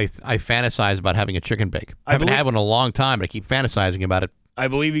go, I fantasize about having a chicken bake. I haven't had one in a long time, but I keep fantasizing about it. I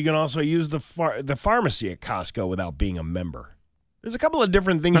believe you can also use the pharmacy at Costco without being a member. There's a couple of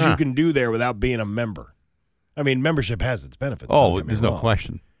different things you can do there without being a member. I mean, membership has its benefits. Oh, there's no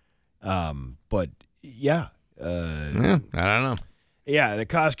question. But yeah. I don't know. Yeah, the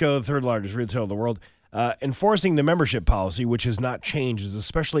Costco, third largest retailer in the world. Enforcing the membership policy, which has not changed, is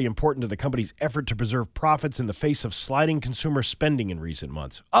especially important to the company's effort to preserve profits in the face of sliding consumer spending in recent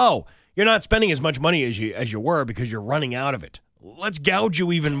months. Oh, you're not spending as much money as you were because you're running out of it. Let's gouge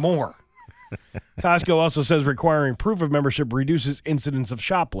you even more. Costco also says requiring proof of membership reduces incidents of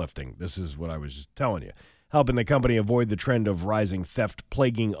shoplifting. This is what I was just telling you, helping the company avoid the trend of rising theft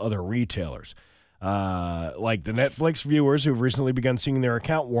plaguing other retailers. Like the Netflix viewers who've recently begun seeing their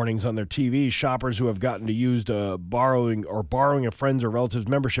account warnings on their TVs, shoppers who have gotten to use borrowing a friend's or relative's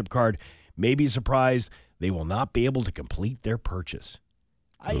membership card may be surprised they will not be able to complete their purchase.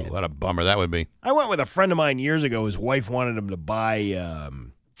 What a bummer that would be. I went with a friend of mine years ago. His wife wanted him to buy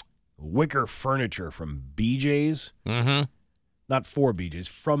wicker furniture from BJ's. Mm-hmm. Not for BJ's,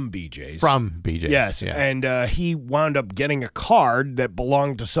 from BJ's. From BJ's. Yes, yeah. And he wound up getting a card that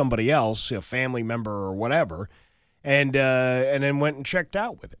belonged to somebody else, a family member or whatever, and then went and checked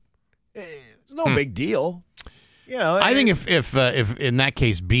out with it. It's no big deal. I think if in that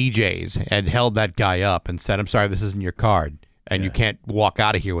case BJ's had held that guy up and said, I'm sorry, this isn't your card, and you can't walk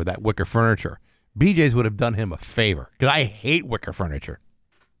out of here with that wicker furniture, BJ's would have done him a favor because I hate wicker furniture.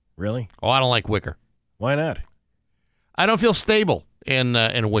 Really? Oh, I don't like wicker. Why not? I don't feel stable in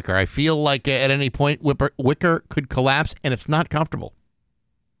wicker. I feel like at any point wicker could collapse, and it's not comfortable.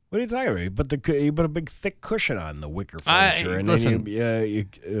 What are you talking about? You put a big thick cushion on the wicker furniture, and listen, then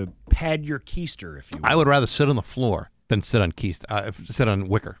you pad your keister, if you will. I would rather sit on the floor than sit on sit on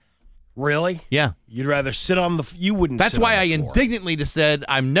wicker. Really? Yeah. You'd rather sit on the... You wouldn't That's sit why on I the floor. indignantly just said,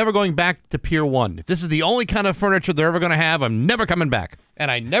 I'm never going back to Pier 1. If this is the only kind of furniture they're ever going to have, I'm never coming back.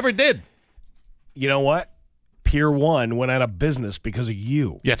 And I never did. You know what? Pier 1 went out of business because of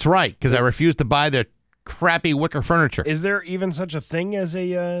you. That's right, because I refused to buy their crappy wicker furniture. Is there even such a thing as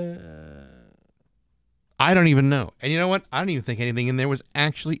a... I don't even know. And you know what? I don't even think anything in there was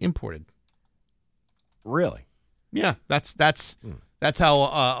actually imported. Really? Yeah, that's how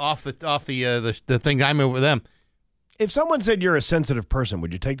off the thing I'm in with them. If someone said you're a sensitive person,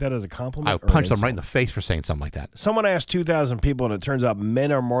 would you take that as a compliment? I would punch them right in the face for saying something like that. Someone asked 2,000 people, and it turns out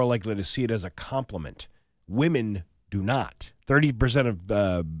men are more likely to see it as a compliment. Women do not. 30% of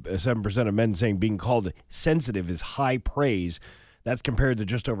 7% of men saying being called sensitive is high praise. That's compared to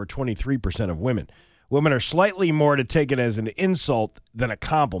just over 23% of women. Women are slightly more to take it as an insult than a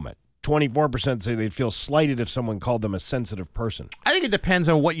compliment. 24% say they'd feel slighted if someone called them a sensitive person. I think it depends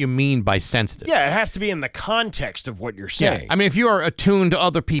on what you mean by sensitive. Yeah, it has to be in the context of what you're saying. Yeah. I mean, if you are attuned to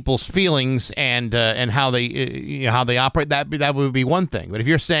other people's feelings and how they how they operate, that would be one thing. But if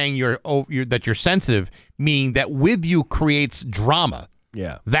you're saying that you're sensitive, meaning that with you creates drama,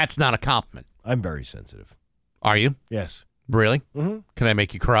 that's not a compliment. I'm very sensitive. Are you? Yes. Really? Mm-hmm. Can I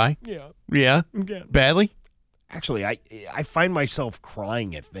make you cry? Yeah. Yeah? Okay. Badly? Actually, I find myself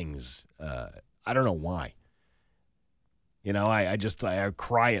crying at things. I don't know why. You know, I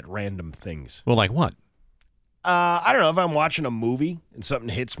cry at random things. Well, like what? I don't know. If I'm watching a movie and something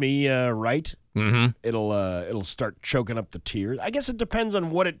hits me right, it'll start choking up the tears. I guess it depends on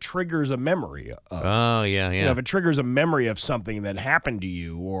what it triggers a memory of. Oh, yeah. You know, if it triggers a memory of something that happened to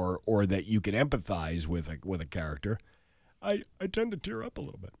you or that you can empathize with a character, I tend to tear up a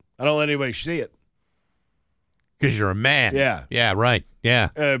little bit. I don't let anybody see it. Because you're a man. Yeah. Yeah, right. Yeah.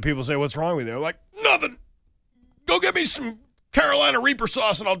 People say, what's wrong with you? I'm like, nothing. Go get me some Carolina Reaper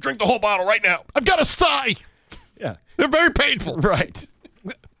sauce and I'll drink the whole bottle right now. I've got a sty. Yeah. They're very painful. Right.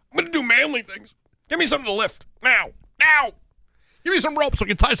 I'm going to do manly things. Give me something to lift. Now. Now. Give me some rope so we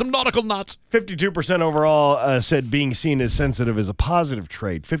can tie some nautical knots. 52% overall said being seen as sensitive is a positive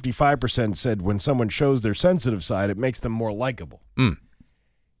trait. 55% said when someone shows their sensitive side, it makes them more likable.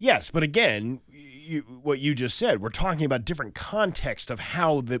 Yes, but again, what you just said, we're talking about different context of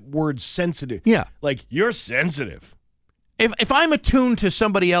how the word sensitive. Yeah. Like, you're sensitive. If I'm attuned to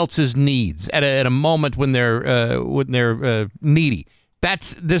somebody else's needs at a moment when they're needy,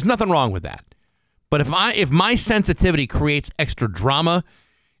 there's nothing wrong with that. But if my sensitivity creates extra drama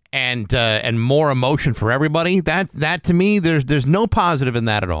and more emotion for everybody, that to me there's no positive in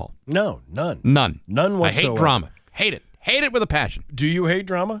that at all. No, none. None whatsoever. I hate drama. Hate it. Hate it with a passion. Do you hate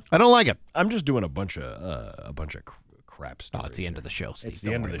drama? I don't like it. I'm just doing a bunch of crap stuff. Oh, it's the end of the show, Steve. It's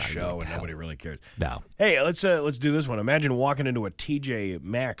the end of the show, and nobody really cares. No. Hey, let's do this one. Imagine walking into a TJ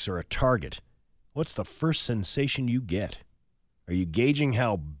Maxx or a Target. What's the first sensation you get? Are you gauging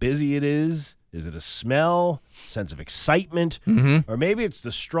how busy it is? Is it a smell, sense of excitement, or maybe it's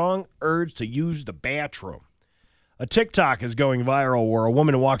the strong urge to use the bathroom? A TikTok is going viral where a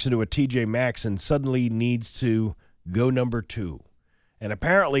woman walks into a TJ Maxx and suddenly needs to go number 2. And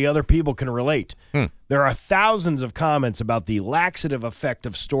apparently other people can relate. There are thousands of comments about the laxative effect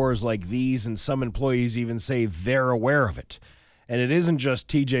of stores like these, and some employees even say they're aware of it. And it isn't just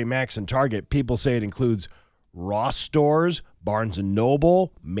TJ Maxx and Target. People say it includes Ross stores, Barnes &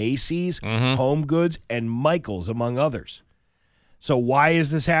 Noble, Macy's, Home Goods, and Michael's, among others. So why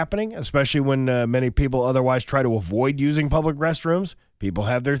is this happening? Especially when many people otherwise try to avoid using public restrooms. People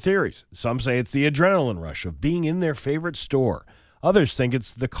have their theories. Some say it's the adrenaline rush of being in their favorite store. Others think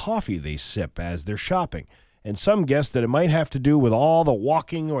it's the coffee they sip as they're shopping. And some guess that it might have to do with all the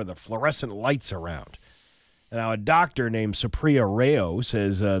walking or the fluorescent lights around. Now, a doctor named Supriya Rao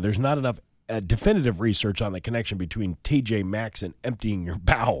says there's not enough definitive research on the connection between TJ Maxx and emptying your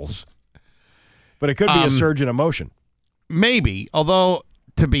bowels. But it could be a surge in emotion. Maybe, although,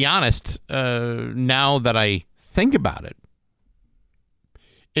 to be honest, now that I think about it,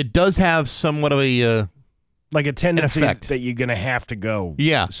 it does have somewhat of a... like a tendency effect. That you're going to have to go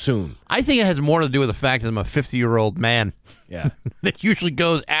soon. I think it has more to do with the fact that I'm a 50-year-old man. Yeah. That usually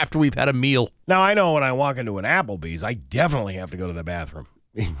goes after we've had a meal. Now, I know when I walk into an Applebee's, I definitely have to go to the bathroom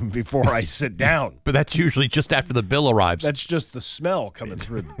before I sit down. But that's usually just after the bill arrives. That's just the smell coming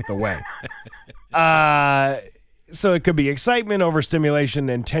through the way. So it could be excitement, overstimulation,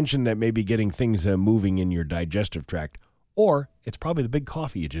 and tension that may be getting things moving in your digestive tract. Or it's probably the big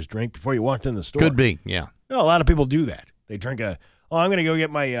coffee you just drank before you walked in the store. Could be, yeah. You know, a lot of people do that. They drink I'm going to go get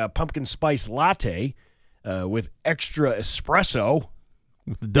my pumpkin spice latte with extra espresso.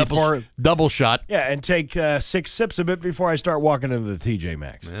 Double shot. Yeah, and take 6 sips of it before I start walking into the TJ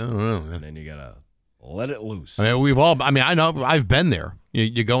Maxx. I don't know, man. And then you got to let it loose. I mean, I know, I've been there.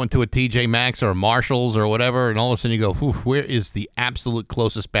 You go into a TJ Maxx or a Marshall's or whatever, and all of a sudden you go, where is the absolute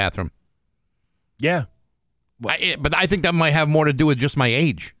closest bathroom? Yeah. But I think that might have more to do with just my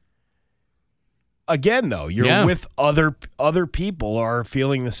age. Again, though, you're with other people are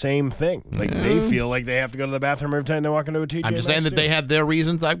feeling the same thing. Like they feel like they have to go to the bathroom every time they walk into a TJ Maxx. I'm just saying that they have their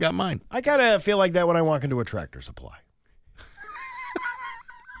reasons. I've got mine. I kind of feel like that when I walk into a Tractor Supply.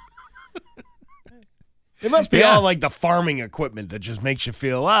 It must be all like the farming equipment that just makes you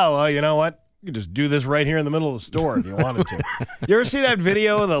feel, oh, well, you know what? You can just do this right here in the middle of the store if you wanted to. You ever see that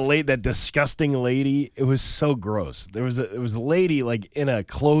video of that disgusting lady? It was so gross. It was a lady like in a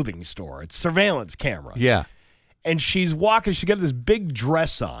clothing store. It's surveillance camera. Yeah. And she's walking. She got this big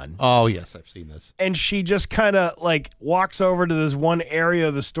dress on. Oh, yes, I've seen this. And she just kind of like walks over to this one area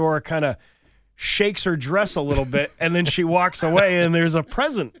of the store, kind of shakes her dress a little bit, and then she walks away, and there's a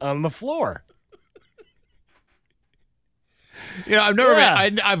present on the floor. You know, I've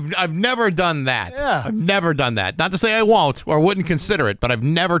never done that. Yeah. I've never done that. Not to say I won't or wouldn't consider it, but I've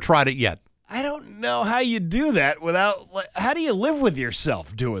never tried it yet. I don't know how you do that without. How do you live with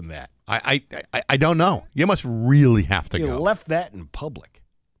yourself doing that? I don't know. You must really have to you go. Left that in public.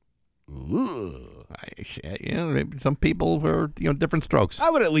 Maybe some people are different strokes. I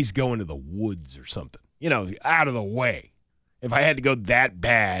would at least go into the woods or something. Out of the way. If I had to go that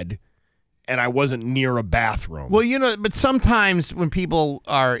bad. And I wasn't near a bathroom. Well, but sometimes when people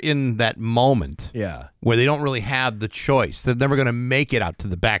are in that moment where they don't really have the choice, they're never going to make it out to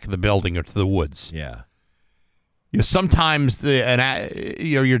the back of the building or to the woods. Yeah. Sometimes these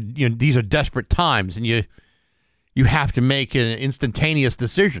are desperate times, and you have to make an instantaneous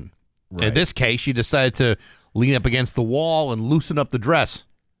decision. Right. In this case, she decided to lean up against the wall and loosen up the dress.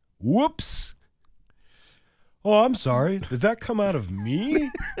 Whoops. Oh, I'm sorry. Did that come out of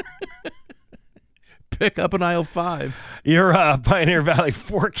me? Pick up in aisle 5. Your Pioneer Valley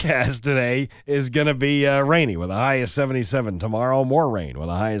forecast today is going to be rainy with a high of 77. Tomorrow, more rain with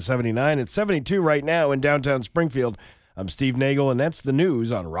a high of 79. It's 72 right now in downtown Springfield. I'm Steve Nagle, and that's the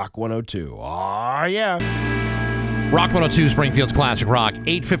news on Rock 102. Aw, yeah. Rock 102, Springfield's Classic Rock,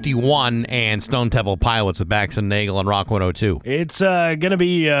 851, and Stone Temple Pilots with Bax and Nagle on Rock 102. It's going to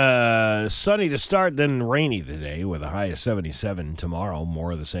be sunny to start, then rainy today with a high of 77. Tomorrow,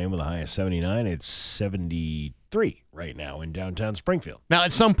 more of the same with a high of 79. It's 73 right now in downtown Springfield. Now,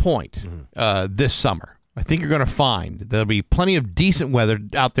 at some point this summer, I think you're going to find there'll be plenty of decent weather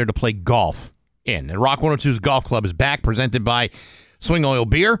out there to play golf in. And Rock 102's Golf Club is back, presented by Swing Oil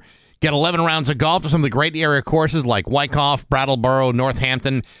Beer. Get 11 rounds of golf to some of the great area courses like Wyckoff, Brattleboro,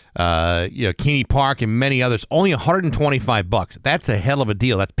 Northampton, Keeney Park, and many others. Only $125. That's a hell of a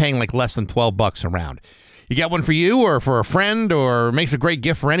deal. That's paying like less than $12 a round. You get one for you or for a friend, or makes a great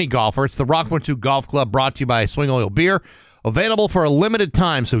gift for any golfer. It's the Rock 102 Golf Club, brought to you by Swing Oil Beer. Available for a limited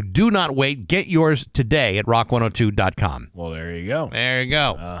time, so do not wait. Get yours today at rock102.com. Well, there you go. There you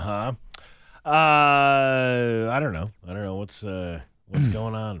go. Uh-huh. I don't know. What's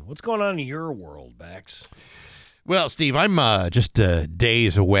going on? What's going on in your world, Bax? Well, Steve, I'm just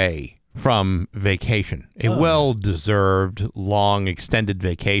days away from vacation. A well-deserved, long, extended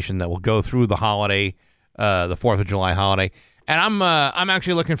vacation that will go through the holiday, the 4th of July holiday. And I'm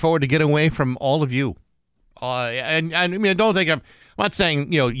actually looking forward to getting away from all of you. And I mean, don't think I'm not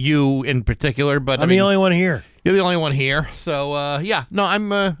saying you in particular, but I'm the only one here. You're the only one here. So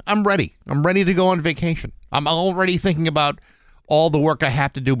I'm ready. I'm ready to go on vacation. I'm already thinking about all the work I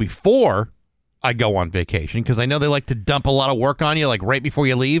have to do before I go on vacation, because I know they like to dump a lot of work on you, like right before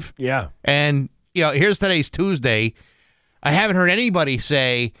you leave. Yeah. And, here's today's Tuesday. I haven't heard anybody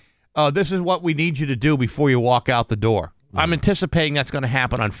say, oh, this is what we need you to do before you walk out the door. I'm anticipating that's going to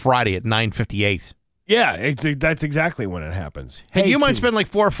happen on Friday at 9:58. Yeah, that's exactly when it happens. Hey, do you mind spend like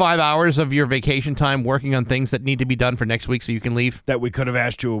 4 or 5 hours of your vacation time working on things that need to be done for next week so you can leave? That we could have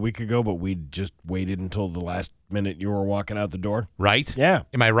asked you a week ago, but we just waited until the last minute you were walking out the door. Right? Yeah.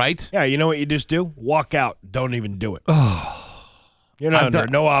 Am I right? Yeah, you know what you just do? Walk out. Don't even do it. You're not under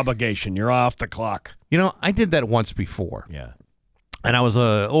no obligation. You're off the clock. I did that once before. Yeah. And I was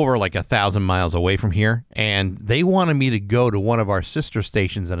over like 1,000 miles away from here, and they wanted me to go to one of our sister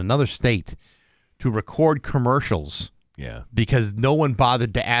stations in another state to record commercials Yeah. Because no one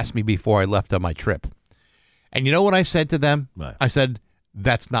bothered to ask me before I left on my trip. And you know what I said to them? What? I said,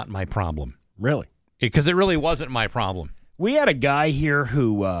 that's not my problem. Really? Because it really wasn't my problem. We had a guy here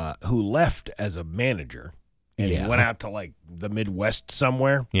who left as a manager and went out to like the Midwest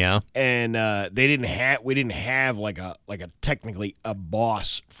somewhere. Yeah. And we didn't have like a technically a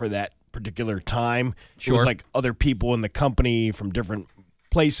boss for that particular time. Sure. It was like other people in the company from different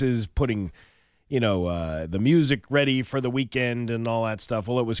places putting, the music ready for the weekend and all that stuff.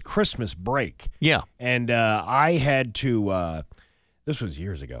 Well, it was Christmas break. Yeah. And I had to, this was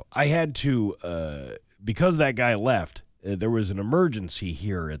years ago, I had to, because that guy left, there was an emergency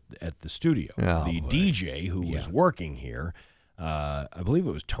here at the studio. The DJ who was working here, I believe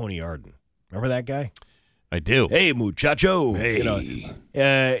it was Tony Arden. Remember that guy? I do. Hey, muchacho.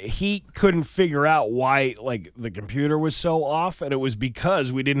 Hey. He couldn't figure out why the computer was so off, and it was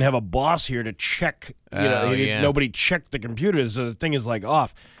because we didn't have a boss here to check. Nobody checked the computer, so the thing is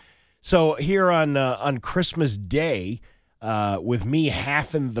off. So here on Christmas Day, with me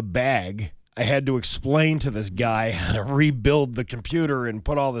half in the bag, I had to explain to this guy how to rebuild the computer and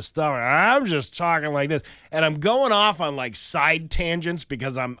put all this stuff. I'm just talking like this, and I'm going off on side tangents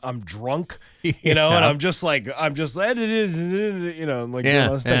because I'm drunk, and I'm just that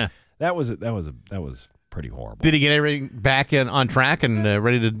was pretty horrible. Did he get everything back on track and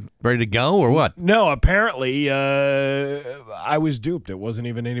ready to go, or what? No, apparently I was duped. It wasn't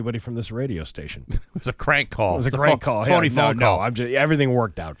even anybody from this radio station. It was a crank call. It was a crank call. Phony phone call. No, everything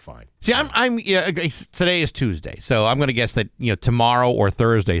worked out fine. See, today is Tuesday, so I'm going to guess that tomorrow or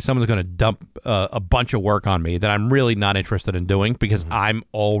Thursday someone's going to dump a bunch of work on me that I'm really not interested in doing because I'm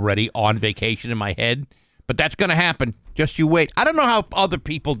already on vacation in my head. But that's going to happen. Just you wait. I don't know how other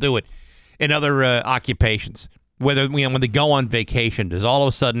people do it in other occupations. Whether when they go on vacation, does all of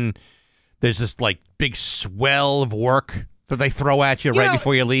a sudden there's this big swell of work that they throw at you right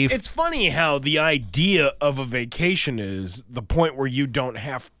before you leave? It's funny how the idea of a vacation is the point where you don't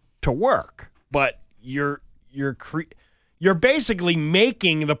have to work, but you're basically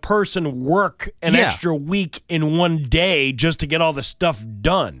making the person work an extra week in one day just to get all the stuff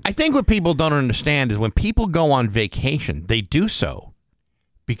done. I think what people don't understand is when people go on vacation, they do so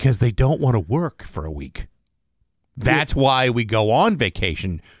because they don't want to work for a week. That's why we go on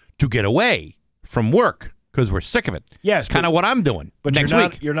vacation, to get away from work because we're sick of it. Yes, kind of what I'm doing. But next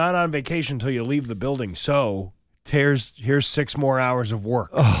week. You're not on vacation until you leave the building. So here's 6 more hours of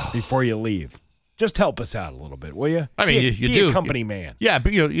work before you leave. Just help us out a little bit, will you? I mean, you do. A company man. Yeah,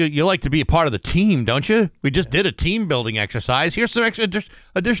 but you like to be a part of the team, don't you? We just did a team building exercise. Here's some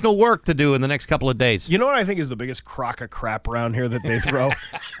additional work to do in the next couple of days. You know what I think is the biggest crock of crap around here that they throw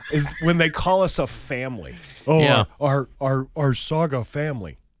is when they call us a family. Oh, yeah. Our Saga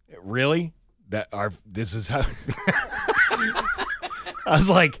family. Really? This is how. I was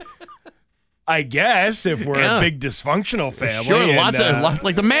like, I guess if we're a big dysfunctional family. Sure, lots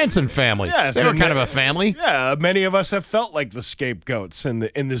like the Manson family. Yes, they were kind of a family. Yeah, many of us have felt like the scapegoats in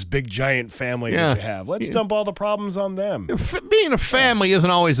this big giant family that we have. Let's dump all the problems on them. Being a family isn't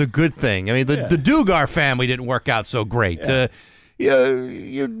always a good thing. I mean, the Dugar family didn't work out so great.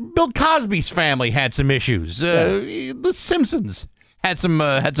 Yeah. Bill Cosby's family had some issues. The Simpsons had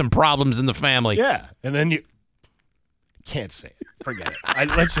some problems in the family. Yeah, and then you can't say it. Forget it.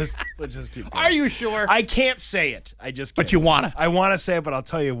 Let's just keep going. Are you sure? I can't say it. I just can't. But you want to. I want to say it, but I'll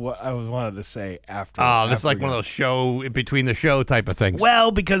tell you what I wanted to say after. Oh, this is like one of those between the show type of things.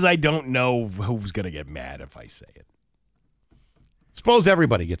 Well, because I don't know who's going to get mad if I say it. Suppose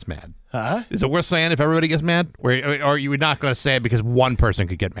everybody gets mad. Huh? Is it worth saying if everybody gets mad? Or are you not going to say it because one person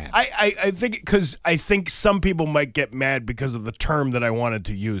could get mad? I think some people might get mad because of the term that I wanted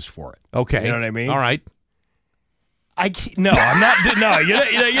to use for it. Okay. You know what I mean? All right. I'm not. No,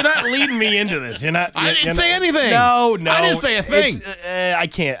 you're not leading me into this. I didn't say anything. No. I didn't say a thing. I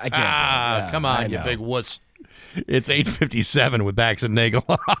can't. Come on, you big wuss. It's 8:57 with Bax and Nagle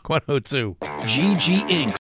on Rock 102. GG Inc.